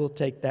moment, we'll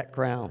take that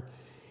crown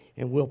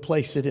and we'll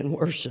place it in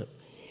worship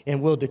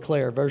and we'll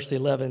declare, verse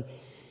 11,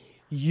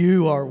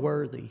 "You are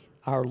worthy,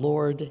 our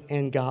Lord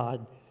and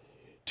God,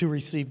 to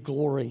receive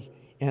glory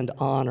and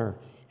honor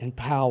and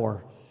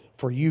power.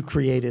 For you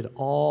created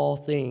all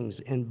things,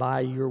 and by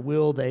your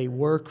will they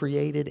were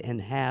created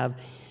and have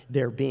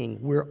their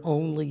being." We're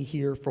only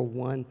here for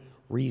one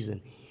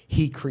reason.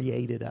 He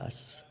created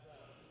us.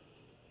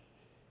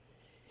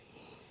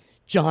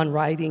 John,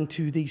 writing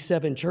to these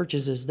 7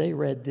 churches, as they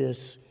read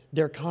this,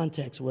 their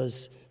context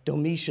was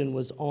Domitian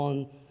was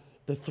on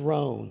the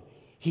throne.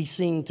 He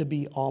seemed to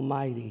be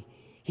almighty.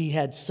 He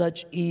had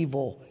such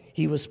evil.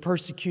 He was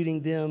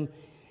persecuting them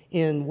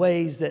in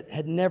ways that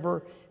had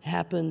never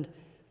happened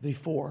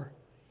before.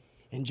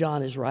 And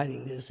John is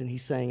writing this, and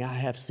he's saying, "I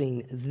have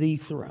seen the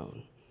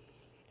throne.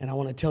 And I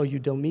want to tell you,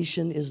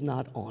 Domitian is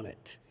not on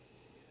it,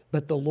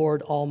 but the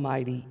Lord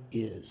Almighty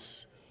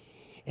is.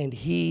 And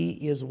he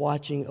is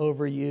watching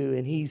over you,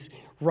 and he's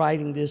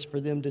writing this for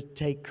them to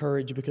take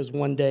courage because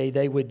one day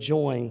they would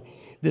join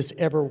this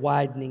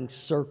ever-widening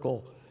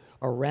circle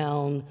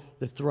around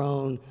the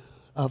throne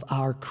of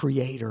our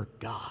Creator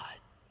God."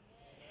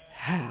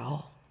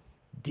 How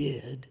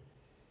did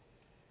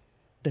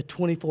the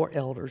 24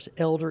 elders,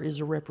 elder is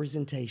a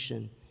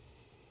representation,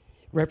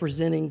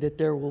 representing that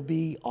there will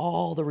be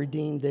all the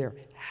redeemed there.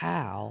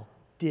 How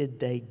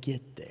did they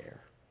get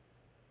there?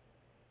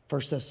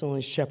 1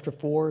 Thessalonians chapter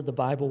 4, the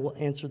Bible will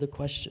answer the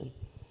question.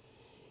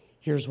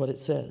 Here's what it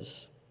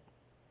says.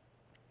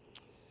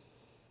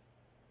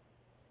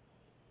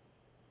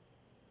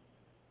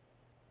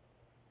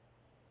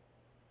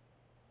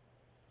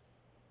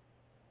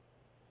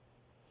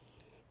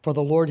 "For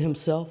the Lord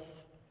himself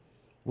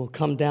will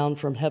come down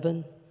from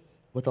heaven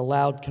with a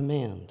loud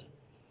command,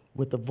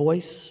 with the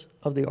voice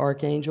of the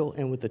archangel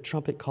and with the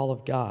trumpet call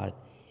of God,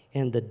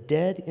 and the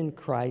dead in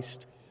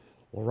Christ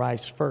will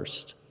rise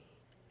first.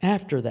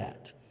 After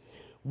that,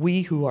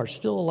 we who are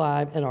still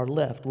alive and are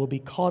left will be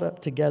caught up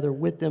together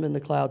with them in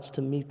the clouds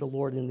to meet the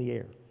Lord in the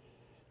air."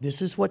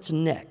 This is what's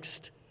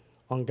next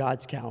on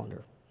God's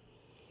calendar.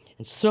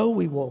 And so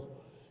we will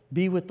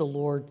be with the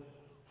Lord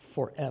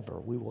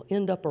forever. We will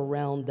end up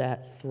around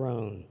that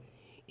throne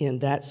in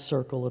that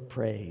circle of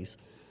praise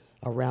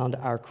around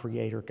our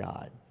Creator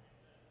God.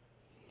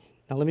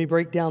 Now, let me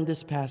break down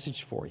this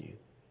passage for you.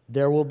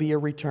 There will be a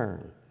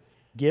return.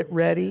 Get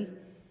ready.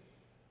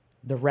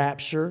 The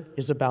rapture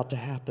is about to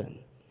happen.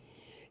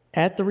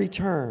 At the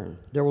return,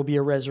 there will be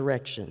a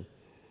resurrection.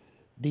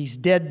 These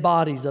dead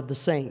bodies of the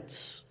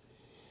saints,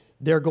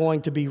 they're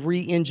going to be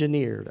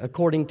re-engineered.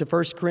 According to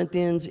 1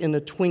 Corinthians, in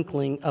the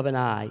twinkling of an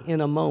eye,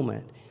 in a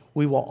moment,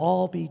 we will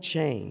all be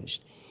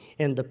changed.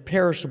 And the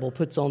perishable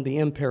puts on the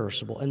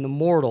imperishable, and the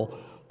mortal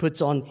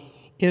puts on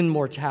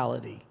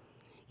immortality.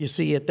 You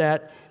see, at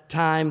that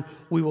time,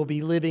 we will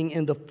be living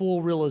in the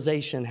full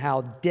realization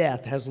how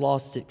death has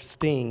lost its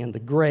sting and the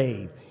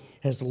grave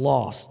has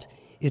lost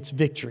its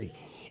victory.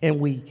 And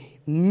we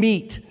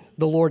meet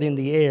the Lord in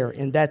the air,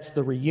 and that's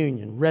the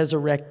reunion,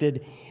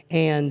 resurrected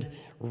and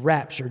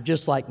raptured,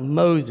 just like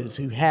Moses,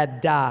 who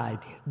had died.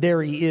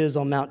 There he is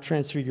on Mount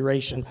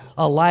Transfiguration.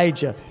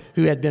 Elijah,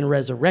 who had been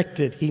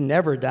resurrected, he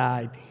never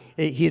died.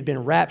 He had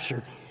been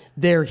raptured.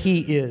 There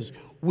he is.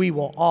 We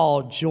will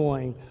all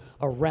join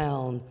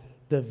around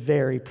the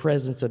very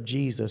presence of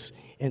Jesus.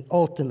 And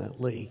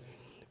ultimately,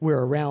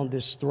 we're around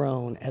this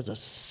throne as a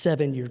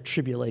 7-year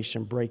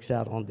tribulation breaks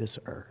out on this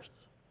earth.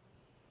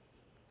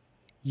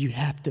 You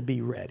have to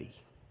be ready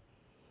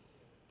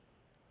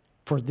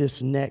for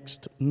this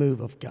next move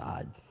of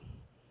God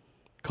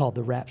called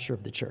the rapture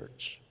of the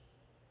church.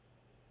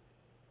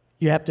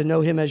 You have to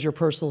know him as your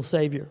personal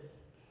Savior.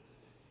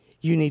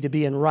 You need to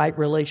be in right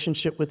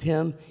relationship with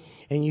him,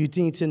 and you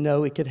need to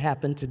know it could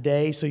happen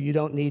today, so you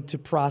don't need to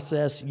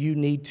process. You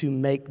need to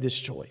make this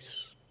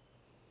choice.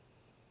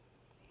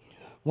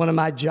 One of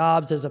my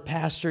jobs as a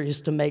pastor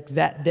is to make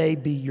that day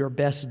be your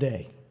best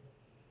day,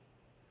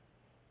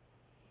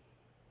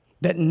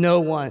 that no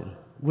one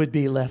would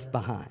be left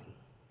behind.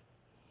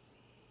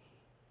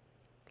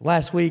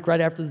 Last week,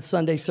 right after the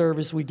Sunday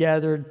service, we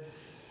gathered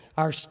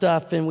our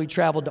stuff and we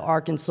traveled to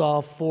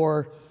Arkansas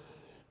for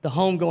the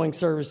homegoing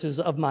services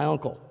of my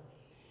uncle.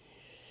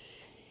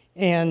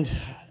 And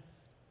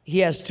he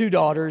has 2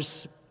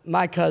 daughters,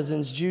 my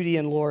cousins, Judy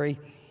and Lori.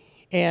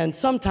 And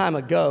some time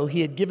ago,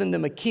 he had given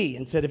them a key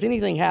and said, if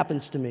anything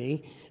happens to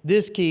me,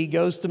 this key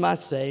goes to my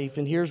safe,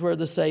 and here's where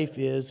the safe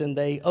is. And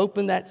they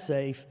opened that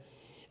safe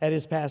at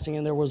his passing,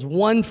 and there was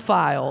one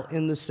file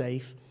in the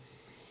safe,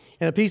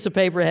 and a piece of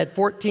paper had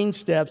 14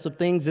 steps of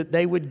things that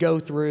they would go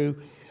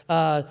through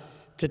to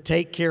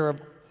take care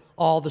of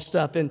all the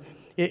stuff. And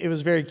it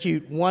was very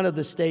cute. One of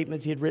the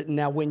statements he had written,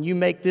 now, when you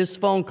make this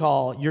phone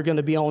call, you're going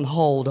to be on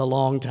hold a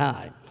long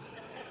time.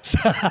 So,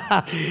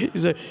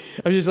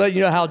 I'm just letting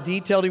you know how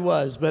detailed he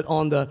was. But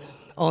on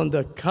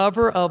the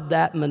cover of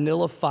that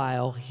manila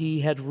file,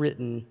 he had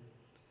written,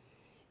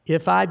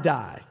 if I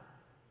die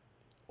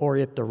or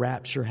if the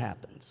rapture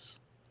happens.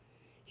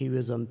 He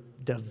was a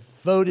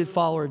devoted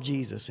follower of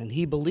Jesus, and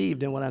he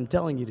believed in what I'm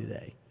telling you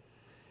today.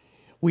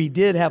 We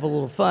did have a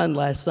little fun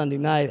last Sunday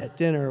night at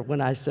dinner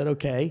when I said,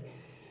 okay,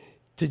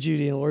 to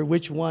Judy and Lori,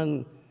 which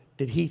one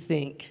did he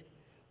think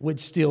would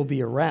still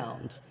be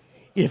around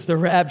if the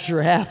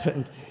rapture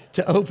happened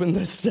to open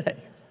the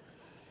safe?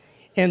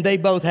 And they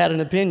both had an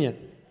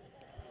opinion.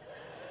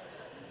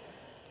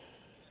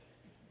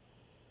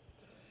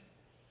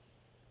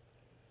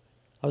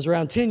 I was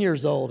around 10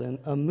 years old, and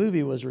a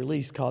movie was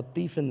released called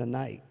Thief in the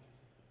Night.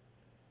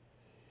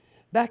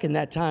 Back in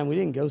that time, we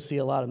didn't go see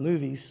a lot of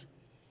movies.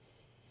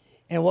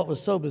 And what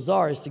was so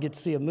bizarre is to get to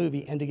see a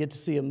movie and to get to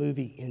see a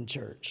movie in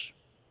church.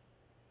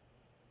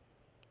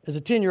 As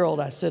a 10-year-old,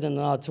 I sit in an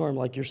auditorium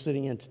like you're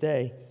sitting in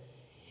today,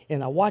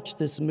 and I watched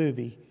this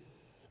movie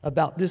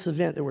about this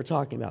event that we're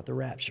talking about, the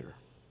rapture.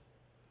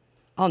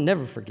 I'll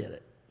never forget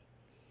it.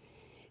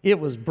 It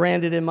was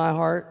branded in my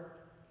heart.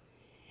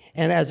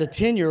 And as a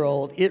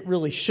 10-year-old, it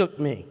really shook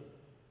me.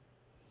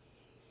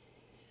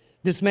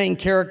 This main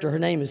character, her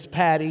name is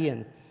Patty,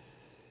 and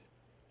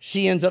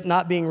she ends up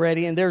not being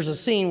ready. And there's a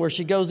scene where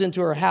she goes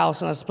into her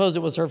house, and I suppose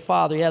it was her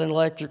father. He had an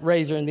electric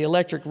razor, and the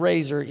electric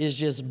razor is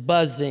just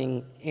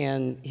buzzing,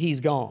 and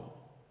he's gone.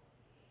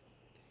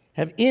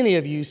 Have any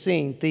of you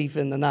seen Thief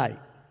in the Night?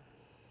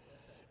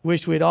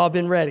 Wish we'd all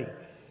been ready.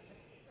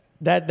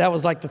 That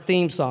was like the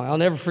theme song. I'll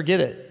never forget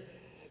it.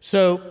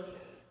 So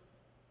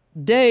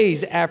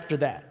days after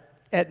that,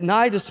 at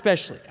night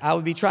especially, I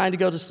would be trying to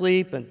go to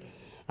sleep, and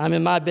I'm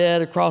in my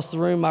bed across the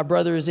room. My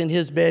brother is in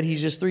his bed.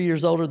 He's just 3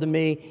 years older than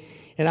me.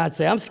 And I'd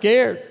say, I'm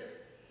scared.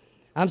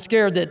 I'm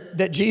scared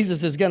that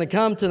Jesus is going to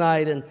come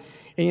tonight. And,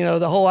 you know,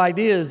 the whole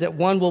idea is that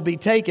one will be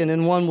taken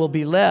and one will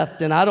be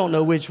left, and I don't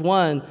know which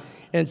one.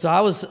 And so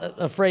I was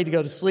afraid to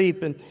go to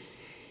sleep, and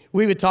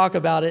we would talk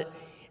about it.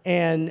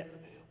 And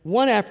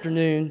one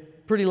afternoon,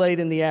 pretty late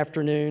in the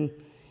afternoon,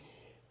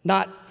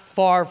 not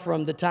far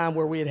from the time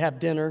where we'd have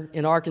dinner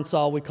in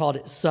Arkansas, we called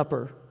it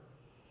supper.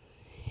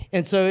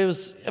 And so it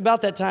was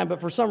about that time,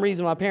 but for some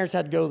reason my parents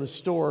had to go to the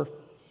store.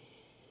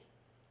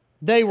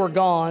 They were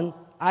gone.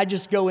 I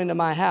just go into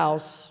my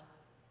house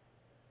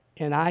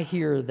and I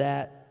hear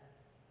that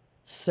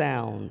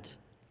sound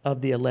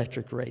of the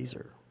electric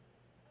razor.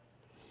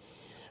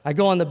 I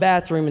go in the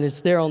bathroom and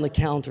it's there on the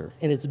counter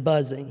and it's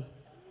buzzing.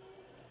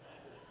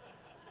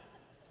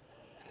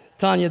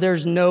 Tanya,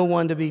 there's no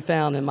one to be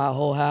found in my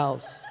whole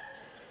house.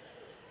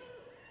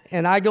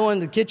 And I go in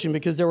the kitchen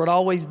because there would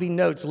always be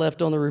notes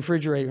left on the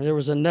refrigerator. There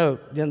was a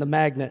note in the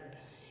magnet,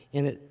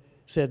 and it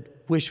said,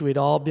 wish we'd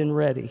all been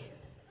ready.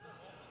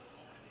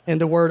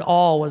 And the word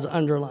all was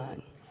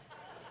underlined.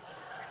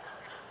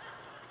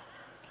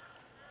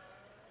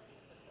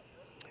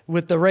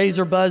 With the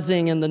razor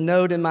buzzing and the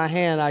note in my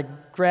hand, I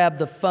grabbed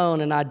the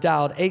phone and I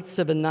dialed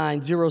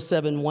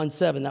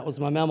 879-0717. That was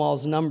my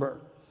mama's number.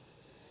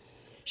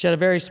 She had a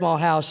very small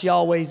house. She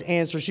always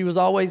answered. She was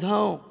always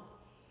home.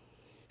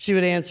 She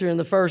would answer in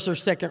the first or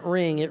second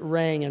ring. It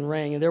rang and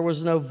rang. And there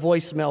was no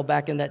voicemail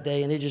back in that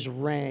day. And it just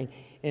rang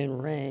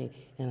and rang.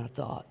 And I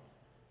thought,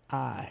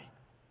 I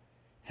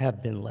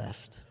have been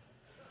left.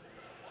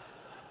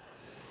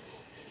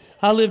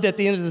 I lived at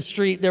the end of the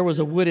street. There was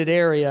a wooded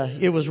area.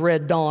 It was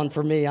red dawn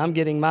for me. I'm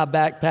getting my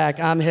backpack.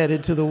 I'm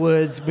headed to the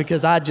woods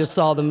because I just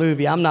saw the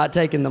movie. I'm not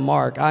taking the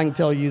mark. I can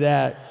tell you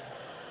that.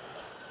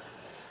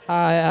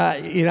 My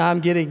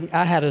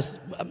parents had a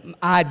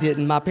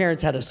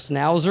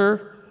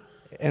Schnauzer,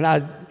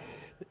 and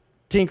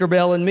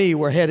Tinkerbell and me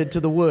were headed to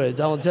the woods.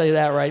 I will tell you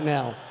that right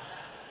now.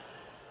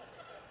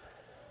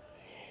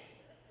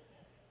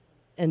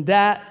 And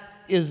that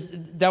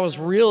was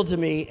real to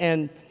me.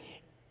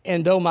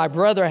 And though my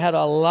brother had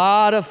a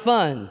lot of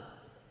fun,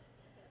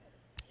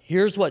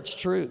 here's what's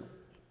true.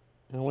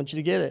 And I want you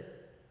to get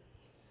it.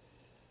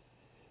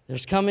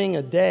 There's coming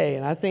a day,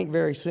 and I think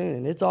very soon,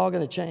 and it's all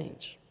going to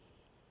change.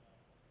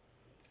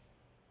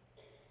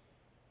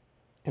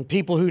 And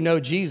people who know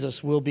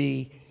Jesus will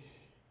be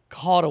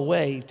caught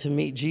away to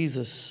meet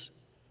Jesus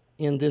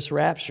in this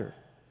rapture.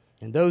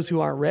 And those who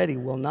aren't ready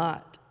will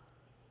not.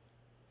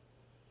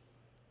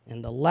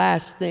 And the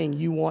last thing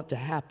you want to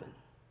happen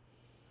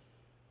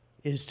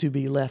is to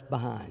be left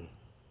behind.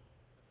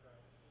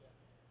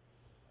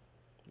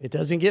 It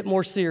doesn't get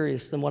more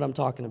serious than what I'm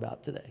talking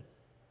about today.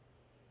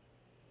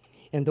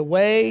 And the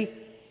way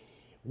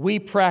we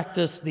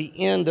practice the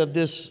end of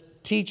this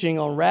teaching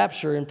on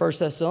rapture in 1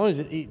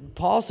 Thessalonians,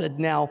 Paul said,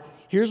 now,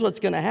 here's what's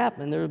going to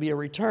happen. There will be a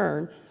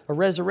return, a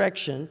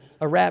resurrection,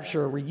 a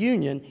rapture, a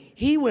reunion.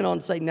 He went on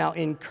to say, now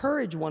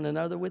encourage one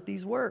another with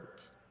these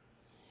words.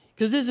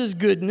 Because this is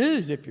good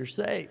news if you're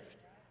saved.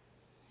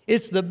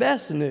 It's the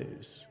best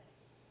news.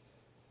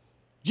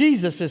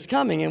 Jesus is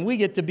coming, and we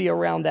get to be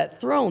around that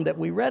throne that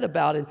we read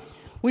about, and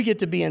we get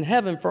to be in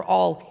heaven for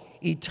all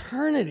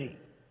eternity.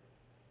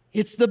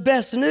 It's the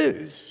best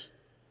news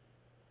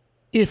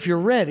if you're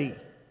ready.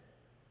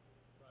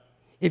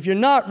 If you're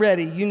not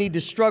ready, you need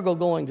to struggle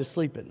going to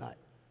sleep at night.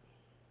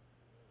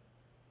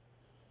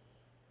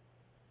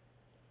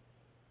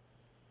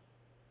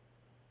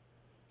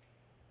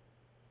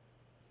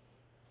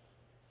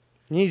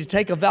 You need to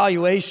take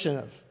evaluation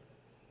of,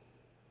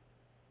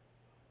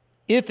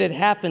 if it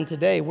happened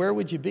today, where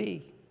would you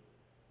be?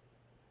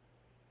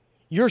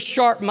 Your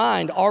sharp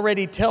mind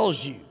already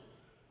tells you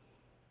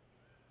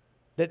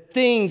that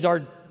things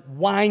are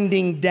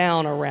winding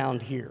down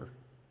around here.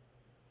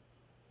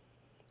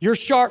 Your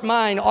sharp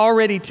mind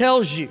already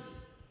tells you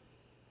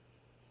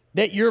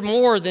that you're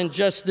more than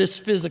just this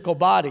physical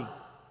body.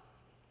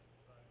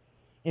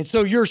 And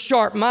so your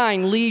sharp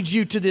mind leads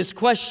you to this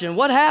question: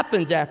 what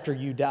happens after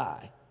you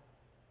die?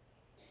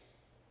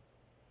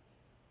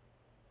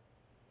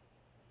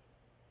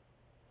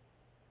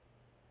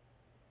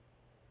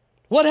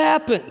 What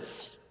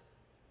happens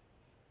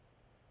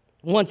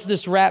once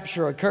this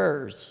rapture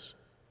occurs?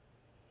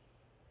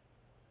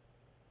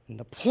 And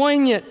the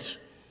poignant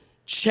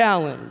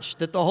challenge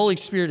that the Holy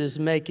Spirit is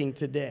making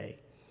today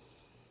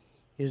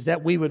is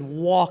that we would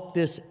walk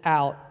this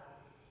out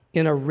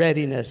in a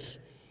readiness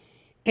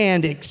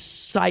and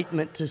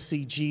excitement to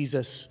see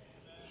Jesus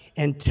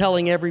and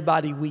telling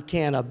everybody we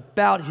can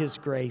about His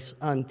grace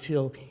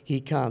until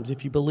He comes.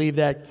 If you believe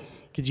that,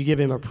 could you give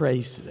Him a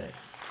praise today?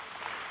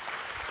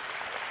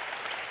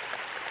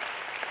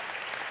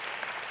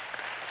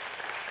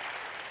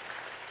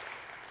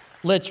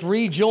 Let's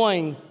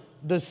rejoin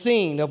the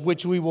scene of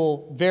which we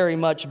will very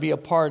much be a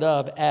part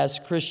of as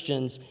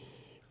Christians.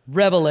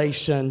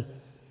 Revelation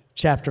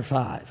chapter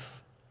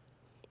 5,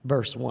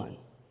 verse 1.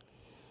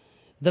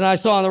 Then I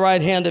saw on the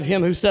right hand of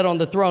Him who sat on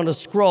the throne a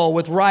scroll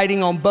with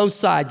writing on both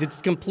sides.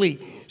 It's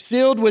complete,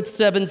 sealed with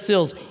 7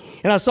 seals.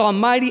 And I saw a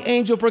mighty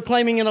angel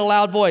proclaiming in a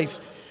loud voice,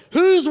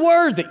 "Who's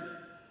worthy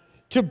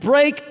to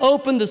break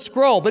open the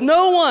scroll?" But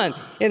no one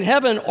in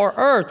heaven or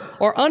earth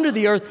or under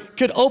the earth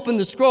could open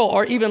the scroll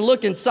or even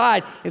look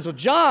inside. And so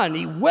John,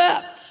 he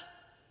wept.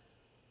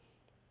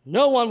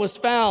 No one was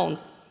found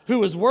who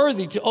was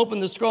worthy to open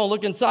the scroll and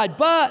look inside.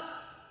 But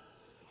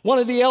one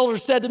of the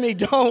elders said to me,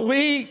 "Don't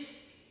weep."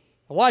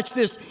 Watch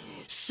this.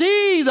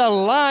 "See, the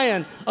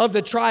Lion of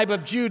the tribe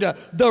of Judah,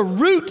 the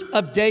Root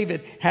of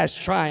David, has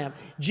triumphed."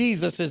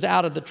 Jesus is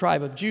out of the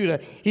tribe of Judah.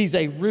 He's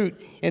a root,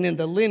 and in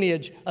the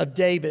lineage of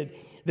David.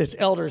 This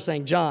elder is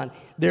saying, John,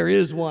 there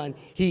is one.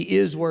 He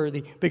is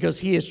worthy because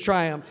He has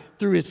triumphed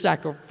through His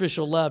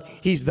sacrificial love.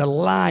 He's the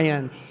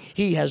Lion.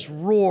 He has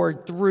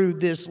roared through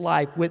this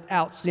life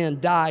without sin,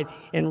 died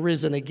and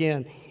risen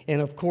again.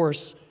 And of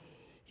course,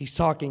 He's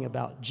talking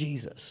about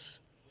Jesus.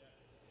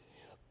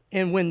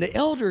 And when the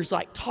elders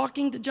like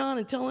talking to John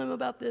and telling him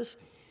about this,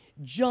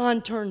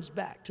 John turns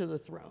back to the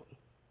throne.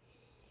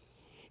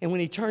 And when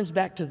he turns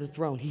back to the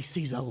throne, he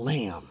sees a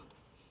lamb.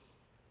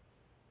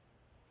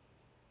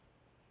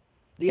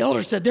 The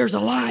elder said, there's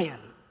a lion.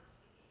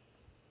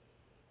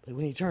 But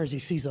when he turns, he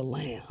sees a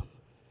lamb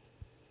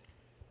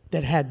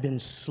that had been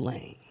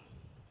slain.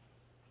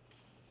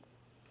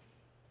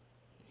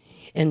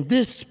 And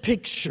this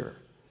picture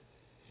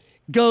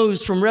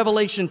goes from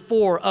Revelation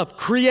 4 of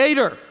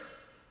Creator.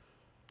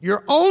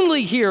 You're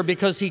only here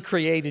because He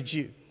created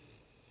you.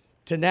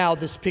 To now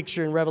this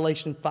picture in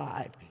Revelation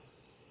 5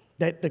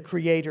 that the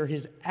Creator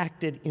has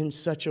acted in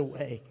such a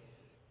way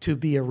to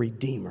be a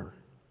redeemer,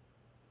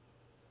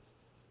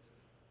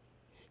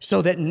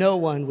 so that no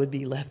one would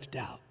be left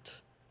out.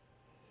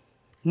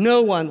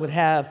 No one would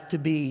have to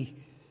be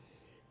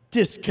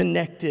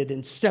disconnected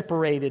and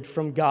separated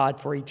from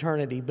God for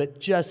eternity, but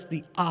just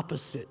the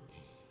opposite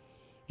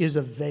is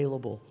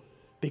available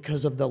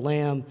because of the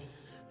Lamb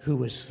who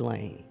was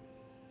slain.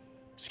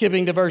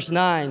 Skipping to verse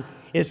 9,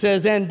 it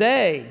says, and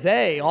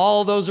they,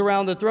 all those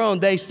around the throne,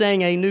 they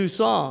sang a new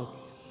song.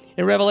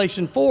 In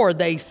Revelation 4,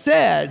 they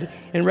said.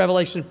 In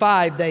Revelation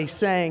 5, they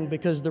sang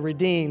because the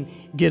redeemed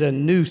get a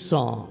new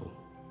song.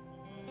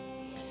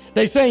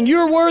 They sang,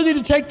 you're worthy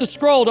to take the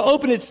scroll, to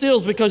open its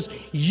seals, because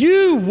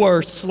you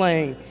were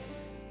slain.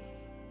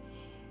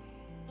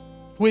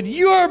 With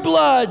your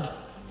blood,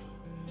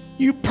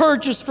 you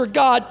purchased for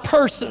God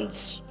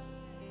persons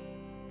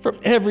from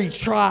every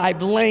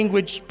tribe,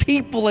 language,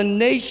 people, and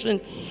nation.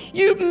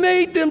 You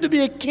made them to be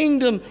a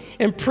kingdom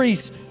and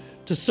priests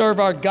to serve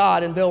our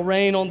God, and they'll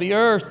reign on the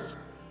earth.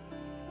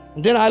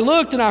 And then I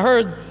looked and I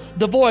heard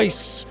the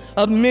voice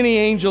of many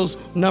angels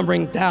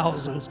numbering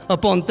thousands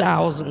upon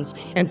thousands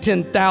and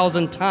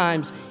 10,000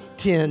 times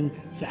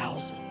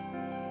 10,000.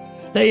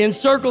 They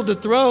encircled the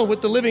throne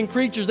with the living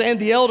creatures and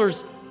the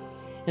elders,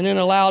 and in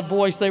a loud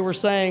voice they were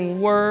saying,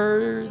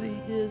 worthy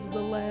is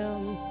the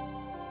Lamb.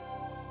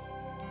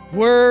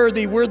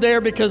 Worthy, we're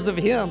there because of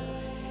Him.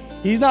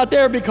 He's not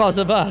there because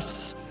of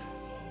us.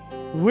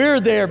 We're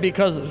there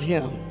because of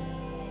Him.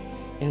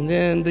 And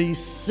then these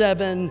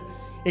 7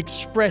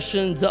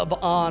 expressions of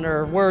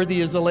honor. Worthy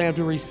is the Lamb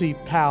to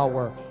receive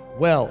power,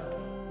 wealth,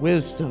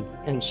 wisdom,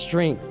 and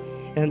strength,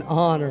 and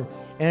honor,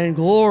 and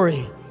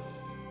glory,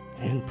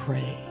 and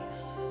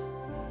praise.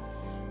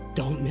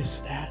 Don't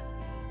miss that.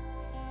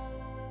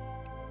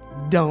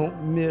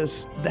 Don't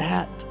miss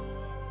that.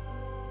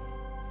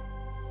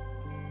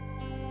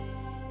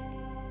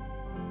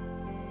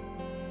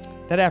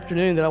 That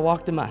afternoon that I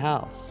walked in my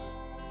house,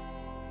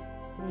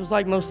 it was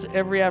like most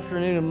every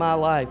afternoon of my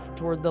life,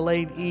 toward the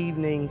late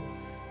evening,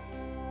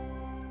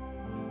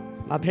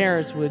 my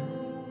parents would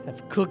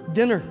have cooked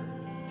dinner.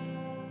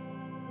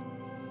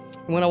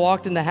 And when I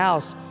walked in the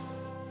house,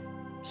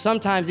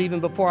 sometimes even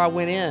before I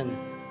went in,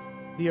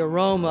 the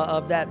aroma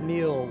of that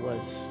meal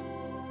was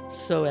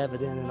so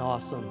evident and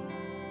awesome.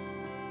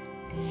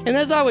 And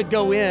as I would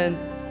go in,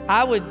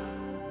 I would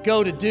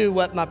go to do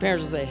what my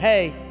parents would say,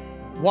 hey,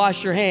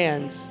 wash your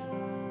hands,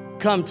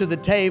 come to the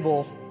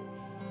table,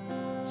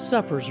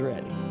 supper's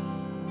ready.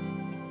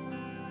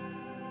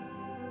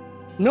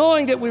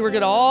 Knowing that we were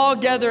going to all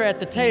gather at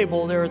the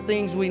table, there are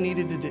things we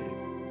needed to do.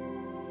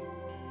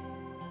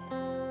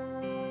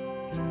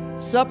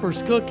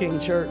 Supper's cooking,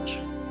 church.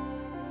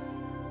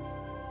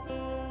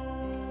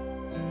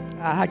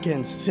 I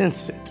can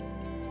sense it.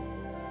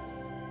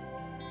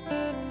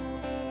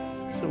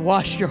 So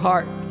wash your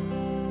heart.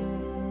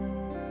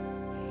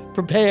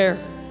 Prepare.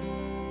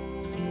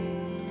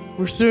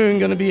 We're soon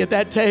going to be at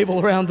that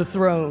table around the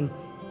throne.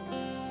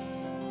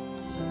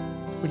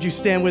 Would you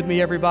stand with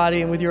me,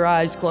 everybody, and with your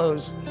eyes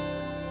closed?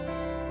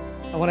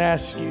 I want to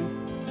ask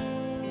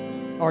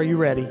you, are you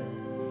ready?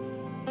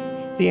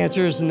 If the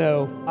answer is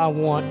no, I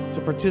want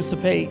to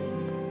participate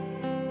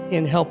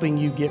in helping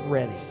you get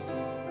ready.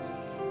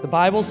 The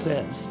Bible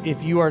says,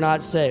 if you are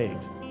not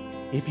saved,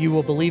 if you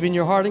will believe in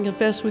your heart and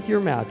confess with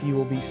your mouth, you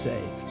will be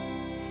saved.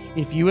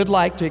 If you would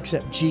like to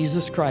accept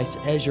Jesus Christ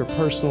as your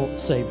personal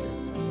Savior,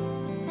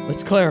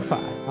 let's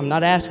clarify. I'm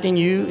not asking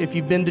you if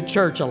you've been to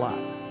church a lot.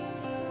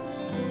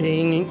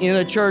 Being in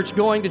a church,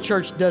 going to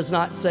church does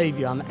not save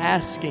you. I'm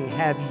asking,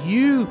 have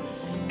you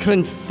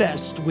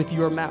confessed with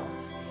your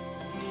mouth?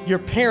 Your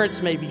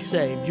parents may be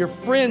saved. Your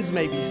friends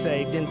may be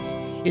saved. And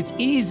it's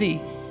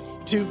easy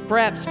to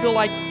perhaps feel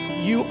like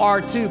you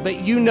are too,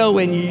 but you know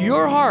in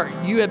your heart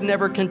you have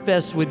never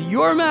confessed with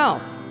your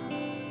mouth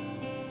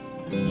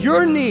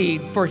your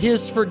need for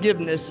His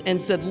forgiveness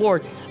and said,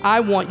 Lord, I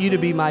want you to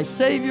be my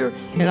Savior,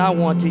 and I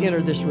want to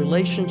enter this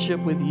relationship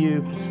with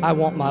you. I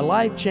want my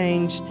life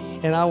changed,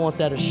 and I want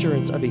that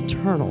assurance of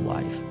eternal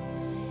life.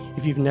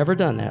 If you've never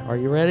done that, are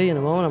you ready? In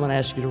a moment, I'm going to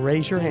ask you to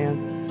raise your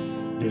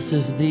hand. This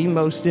is the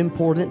most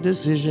important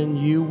decision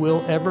you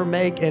will ever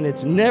make, and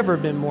it's never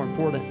been more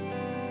important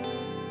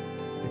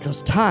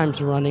because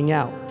time's running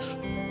out.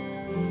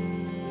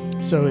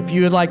 So if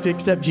you would like to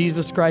accept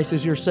Jesus Christ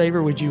as your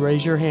Savior, would you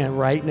raise your hand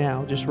right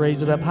now? Just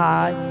raise it up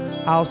high.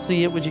 I'll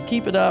see it. Would you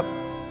keep it up?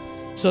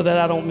 so that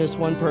I don't miss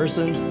one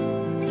person.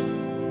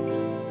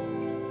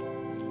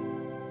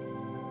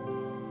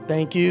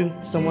 Thank you.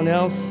 Someone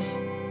else.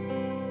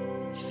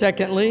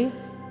 Secondly,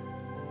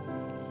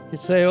 you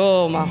say,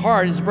 oh, my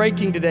heart is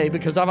breaking today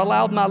because I've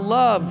allowed my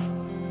love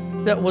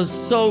that was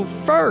so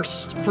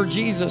first for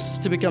Jesus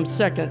to become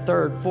second,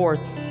 third, fourth.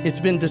 It's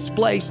been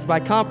displaced by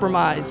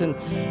compromise and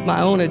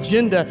my own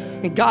agenda,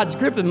 and God's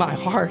gripping my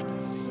heart,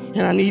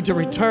 and I need to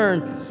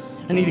return.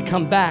 I need to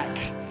come back.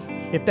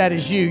 If that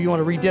is you, you want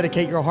to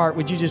rededicate your heart,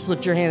 would you just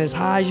lift your hand as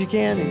high as you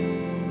can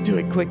and do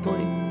it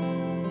quickly?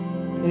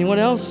 Anyone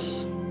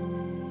else?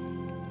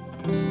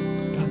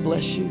 God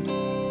bless you.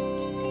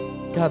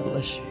 God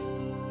bless you.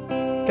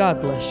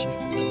 God bless you.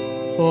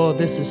 Oh,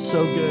 this is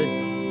so good.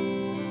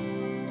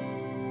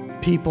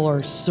 People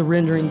are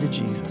surrendering to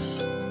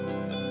Jesus.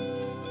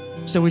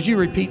 So would you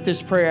repeat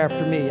this prayer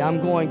after me?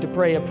 I'm going to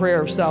pray a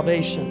prayer of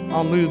salvation.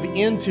 I'll move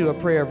into a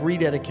prayer of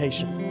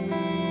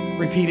rededication.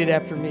 Repeat it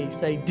after me.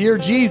 Say, Dear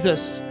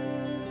Jesus,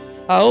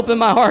 I open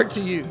my heart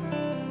to you.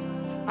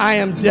 I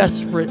am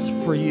desperate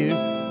for you.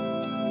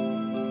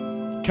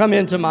 Come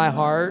into my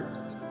heart.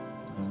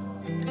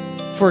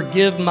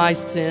 Forgive my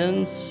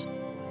sins.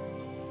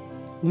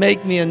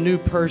 Make me a new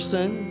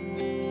person.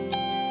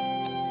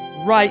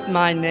 Write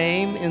my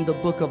name in the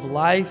book of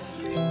life.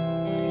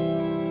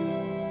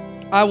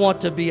 I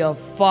want to be a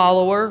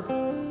follower.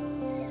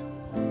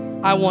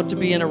 I want to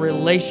be in a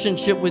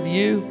relationship with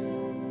you.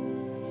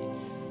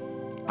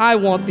 I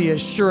want the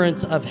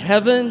assurance of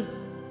heaven.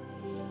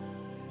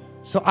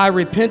 So I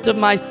repent of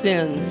my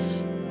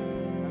sins.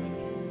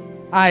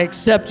 I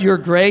accept your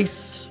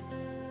grace.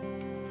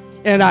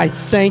 And I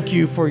thank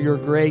you for your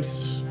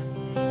grace.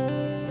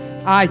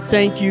 I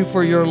thank you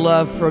for your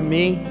love for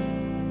me.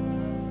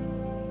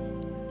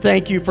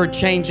 Thank you for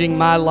changing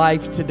my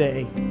life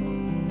today.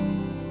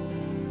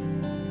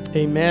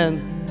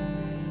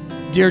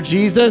 Amen. Dear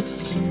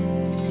Jesus,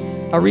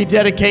 I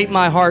rededicate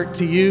my heart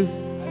to you.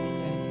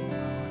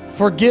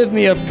 Forgive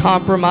me of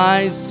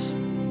compromise,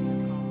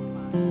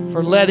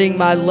 for letting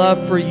my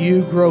love for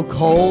you grow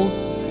cold.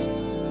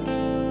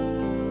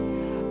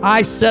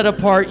 I set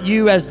apart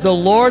you as the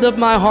Lord of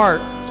my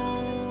heart,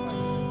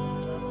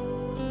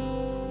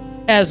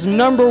 as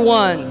number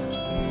one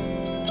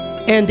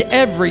and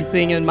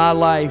everything in my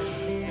life.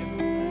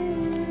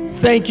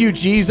 Thank you,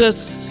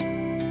 Jesus,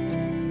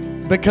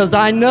 because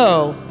I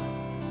know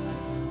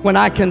when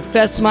I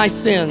confess my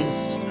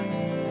sins,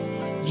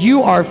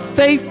 you are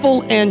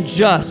faithful and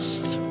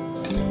just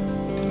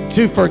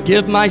to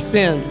forgive my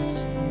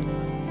sins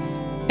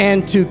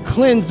and to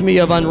cleanse me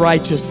of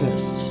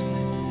unrighteousness.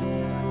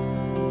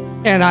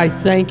 And I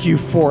thank you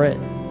for it.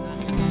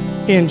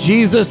 In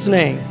Jesus'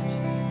 name,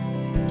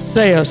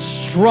 say a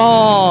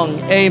strong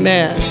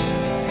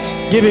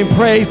amen. Give him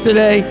praise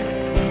today.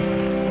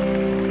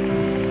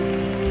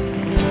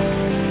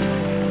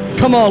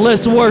 Come on,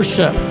 let's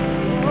worship.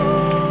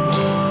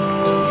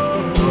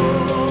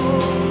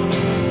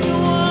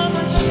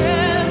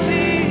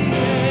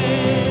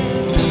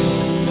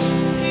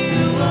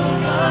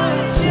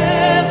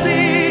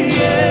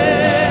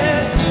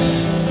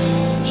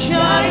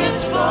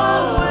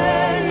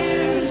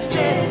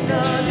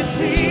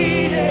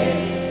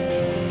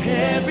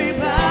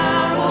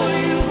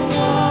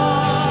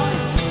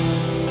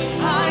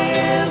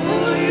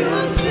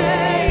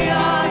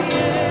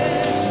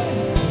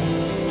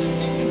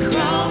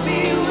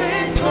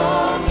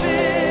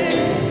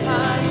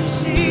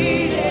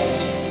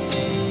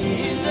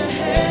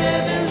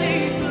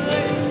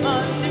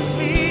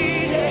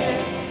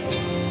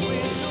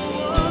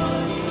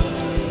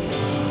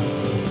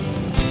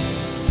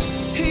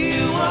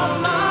 You are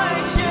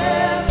my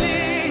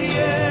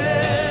champion.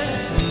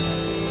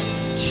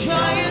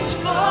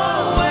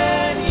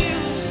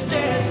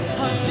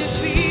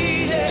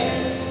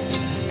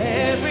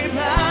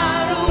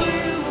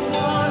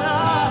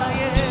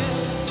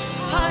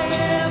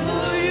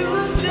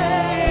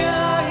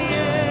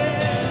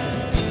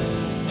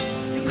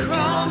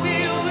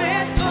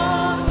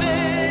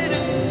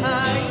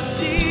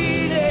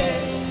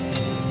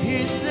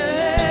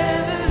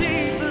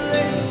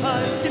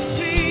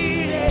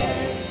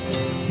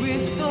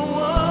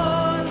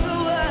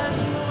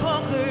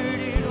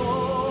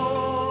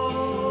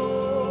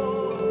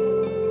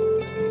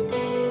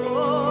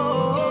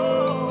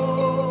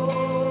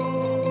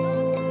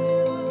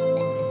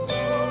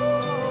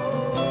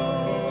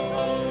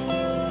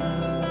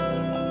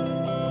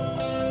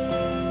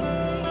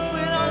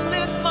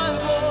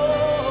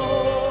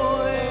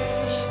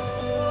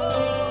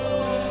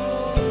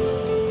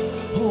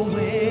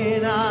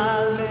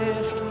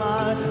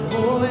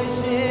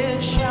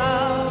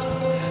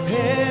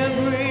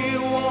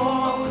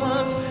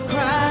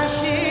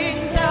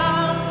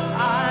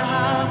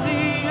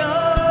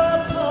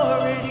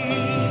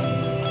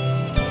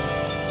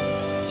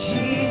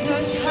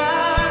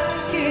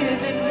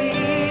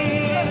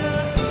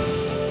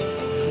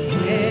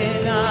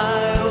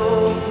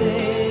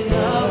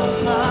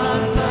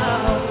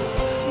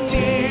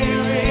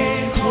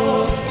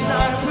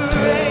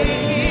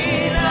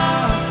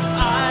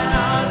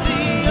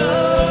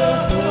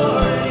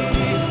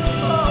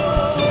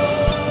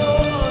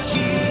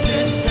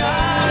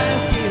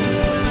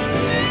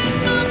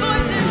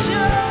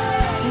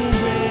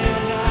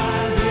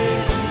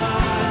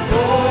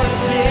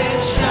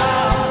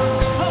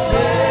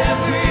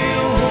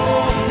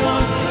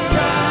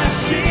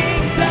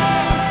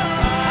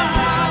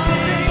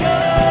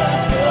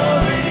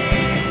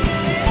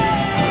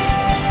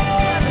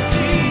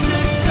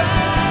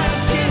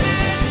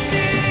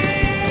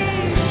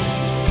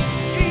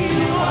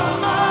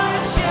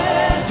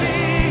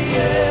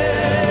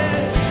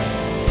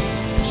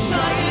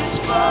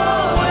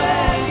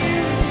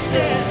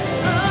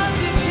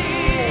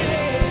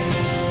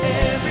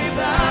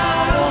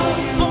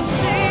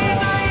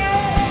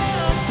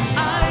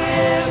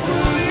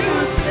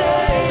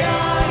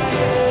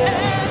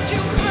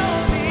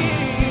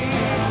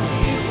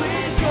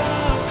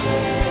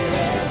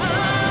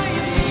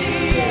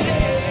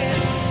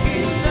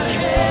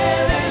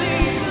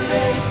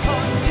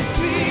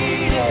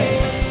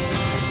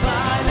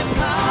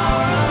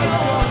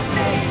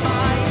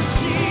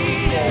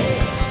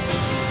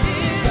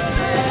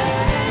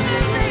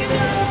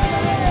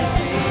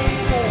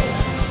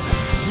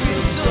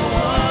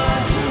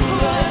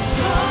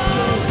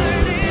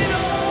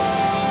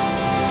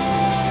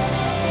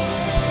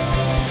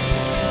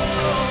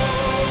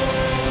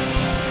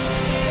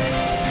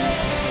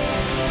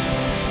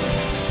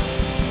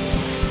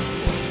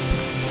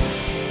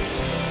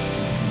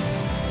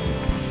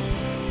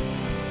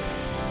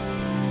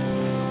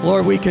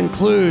 Lord, we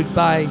conclude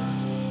by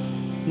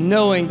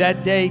knowing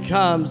that day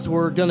comes,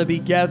 we're going to be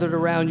gathered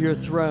around your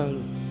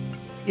throne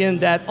in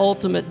that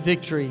ultimate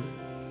victory.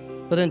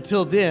 But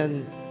until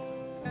then,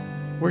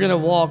 we're going to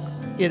walk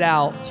it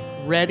out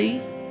ready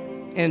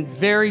and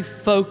very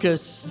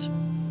focused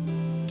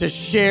to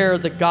share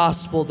the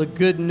gospel, the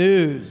good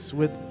news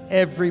with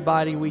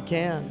everybody we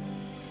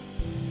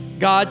can.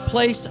 God,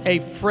 place a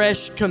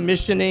fresh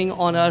commissioning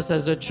on us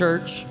as a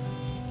church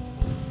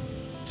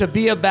to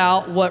be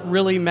about what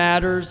really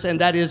matters,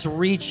 and that is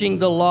reaching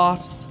the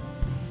lost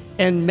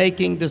and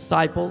making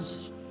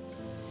disciples.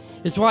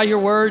 It's why your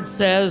word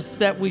says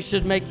that we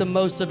should make the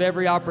most of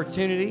every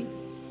opportunity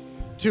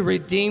to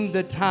redeem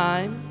the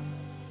time,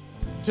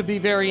 to be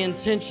very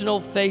intentional,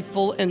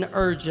 faithful, and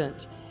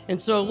urgent. And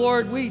so,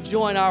 Lord, we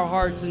join our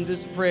hearts in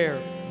this prayer,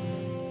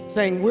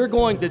 saying we're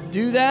going to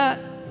do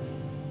that.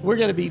 We're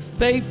going to be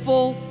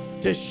faithful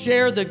to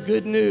share the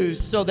good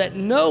news so that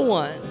no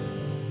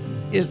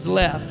one is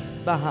left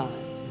behind.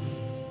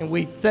 And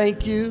we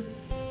thank you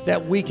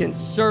that we can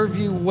serve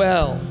you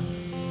well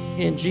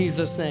in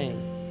Jesus' name.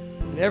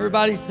 And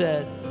everybody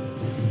said,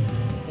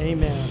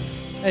 amen.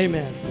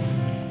 Amen.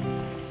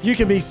 You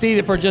can be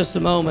seated for just a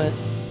moment.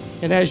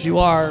 And as you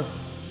are,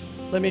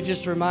 let me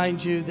just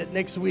remind you that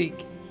next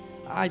week,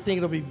 I think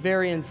it'll be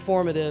very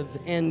informative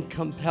and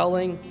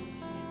compelling.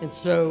 And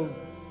so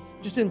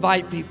just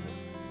invite people.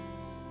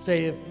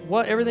 Say, if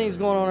everything's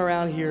going on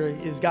around here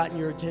has gotten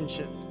your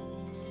attention,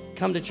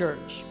 come to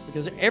church.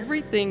 Because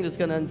everything that's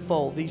going to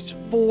unfold, these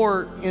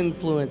four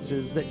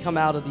influences that come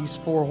out of these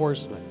four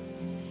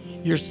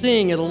horsemen, you're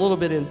seeing it a little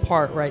bit in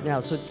part right now.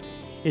 So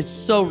it's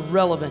so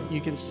relevant. You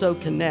can so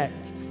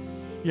connect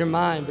your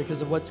mind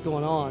because of what's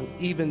going on,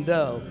 even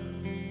though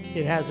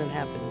it hasn't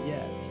happened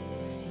yet.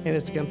 And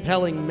it's a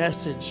compelling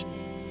message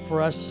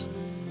for us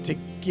to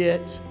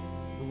get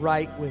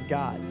right with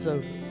God.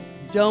 So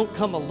don't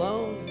come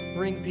alone,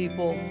 bring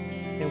people,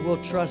 and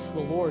we'll trust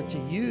the Lord to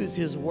use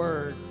his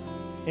word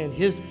and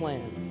his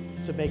plan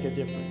to make a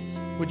difference.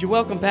 Would you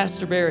welcome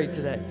Pastor Barry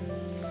today?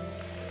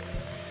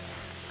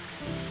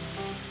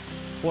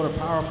 What a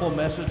powerful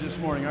message this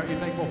morning. Aren't you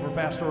thankful for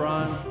Pastor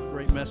Ron?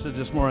 Great message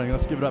this morning.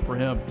 Let's give it up for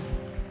him.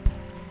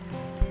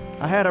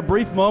 I had a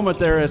brief moment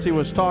there as he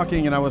was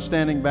talking, and I was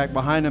standing back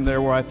behind him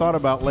there where I thought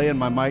about laying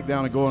my mic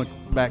down and going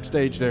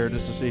backstage there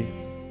just to see.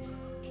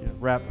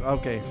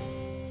 Okay.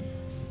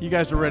 You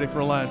guys are ready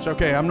for lunch.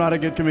 Okay, I'm not a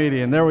good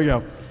comedian. There we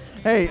go.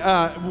 Hey,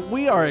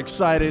 we are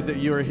excited that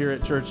you are here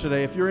at church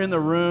today. If you're in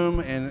the room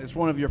and it's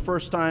one of your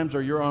first times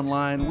or you're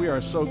online, we are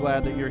so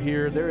glad that you're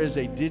here. There is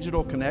a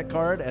digital connect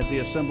card at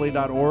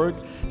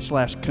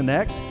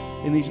theassembly.org/connect.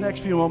 In these next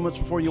few moments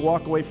before you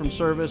walk away from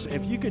service,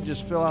 if you could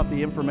just fill out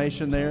the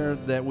information there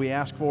that we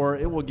ask for,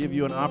 it will give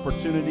you an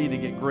opportunity to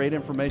get great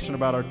information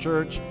about our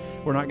church.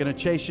 We're not going to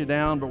chase you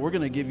down, but we're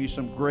going to give you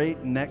some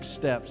great next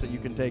steps that you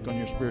can take on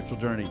your spiritual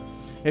journey.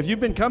 If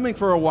you've been coming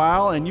for a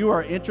while and you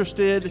are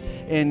interested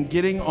in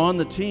getting on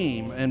the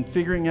team and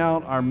figuring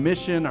out our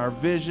mission, our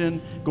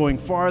vision, going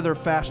farther,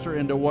 faster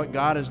into what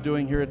God is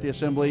doing here at the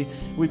Assembly,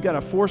 we've got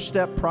a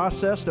 4-step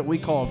process that we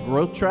call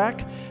Growth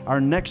Track. Our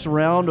next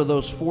round of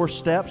those 4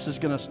 steps is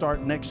going to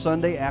start next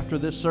Sunday after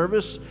this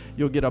service.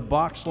 You'll get a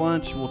box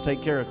lunch. We'll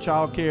take care of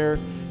childcare.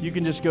 You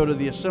can just go to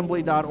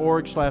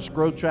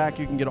theassembly.org/growth track.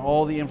 You can get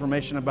all the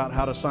information about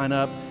how to sign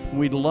up. And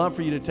we'd love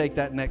for you to take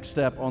that next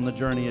step on the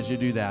journey as you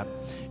do that.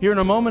 Here in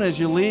a moment, as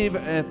you leave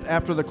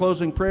after the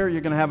closing prayer,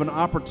 you're going to have an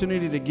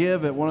opportunity to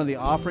give at one of the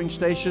offering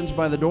stations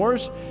by the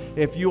doors.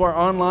 If you are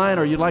online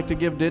or you'd like to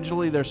give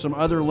digitally, there's some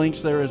other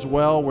links there as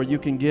well where you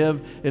can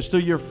give. It's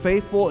through your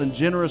faithful and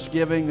generous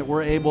giving that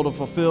we're able to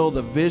fulfill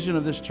the vision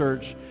of this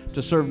church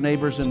to serve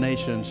neighbors and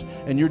nations.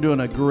 And you're doing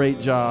a great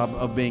job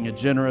of being a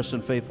generous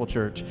and faithful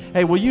church.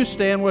 Hey, will you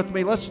stand with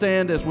me? Let's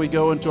stand as we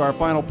go into our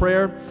final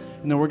prayer.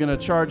 And then we're going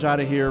to charge out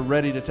of here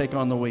ready to take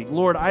on the week.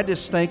 Lord, I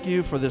just thank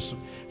you for this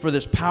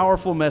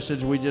powerful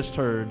message we just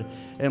heard.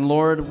 And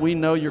Lord, we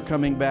know you're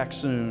coming back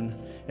soon.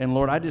 And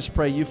Lord, I just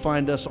pray you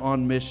find us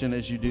on mission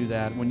as you do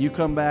that. When you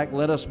come back,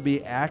 let us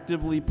be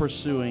actively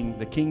pursuing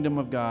the kingdom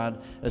of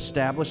God,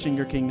 establishing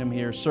your kingdom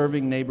here,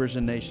 serving neighbors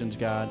and nations,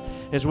 God.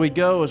 As we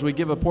go, as we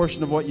give a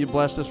portion of what you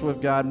blessed us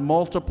with, God,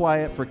 multiply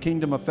it for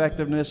kingdom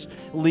effectiveness.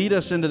 Lead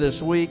us into this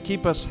week.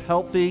 Keep us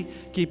healthy.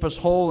 Keep us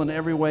whole in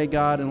every way,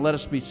 God, and let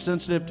us be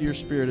sensitive to your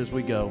spirit as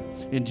we go.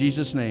 In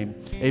Jesus' name,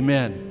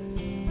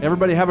 amen.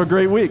 Everybody have a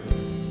great week.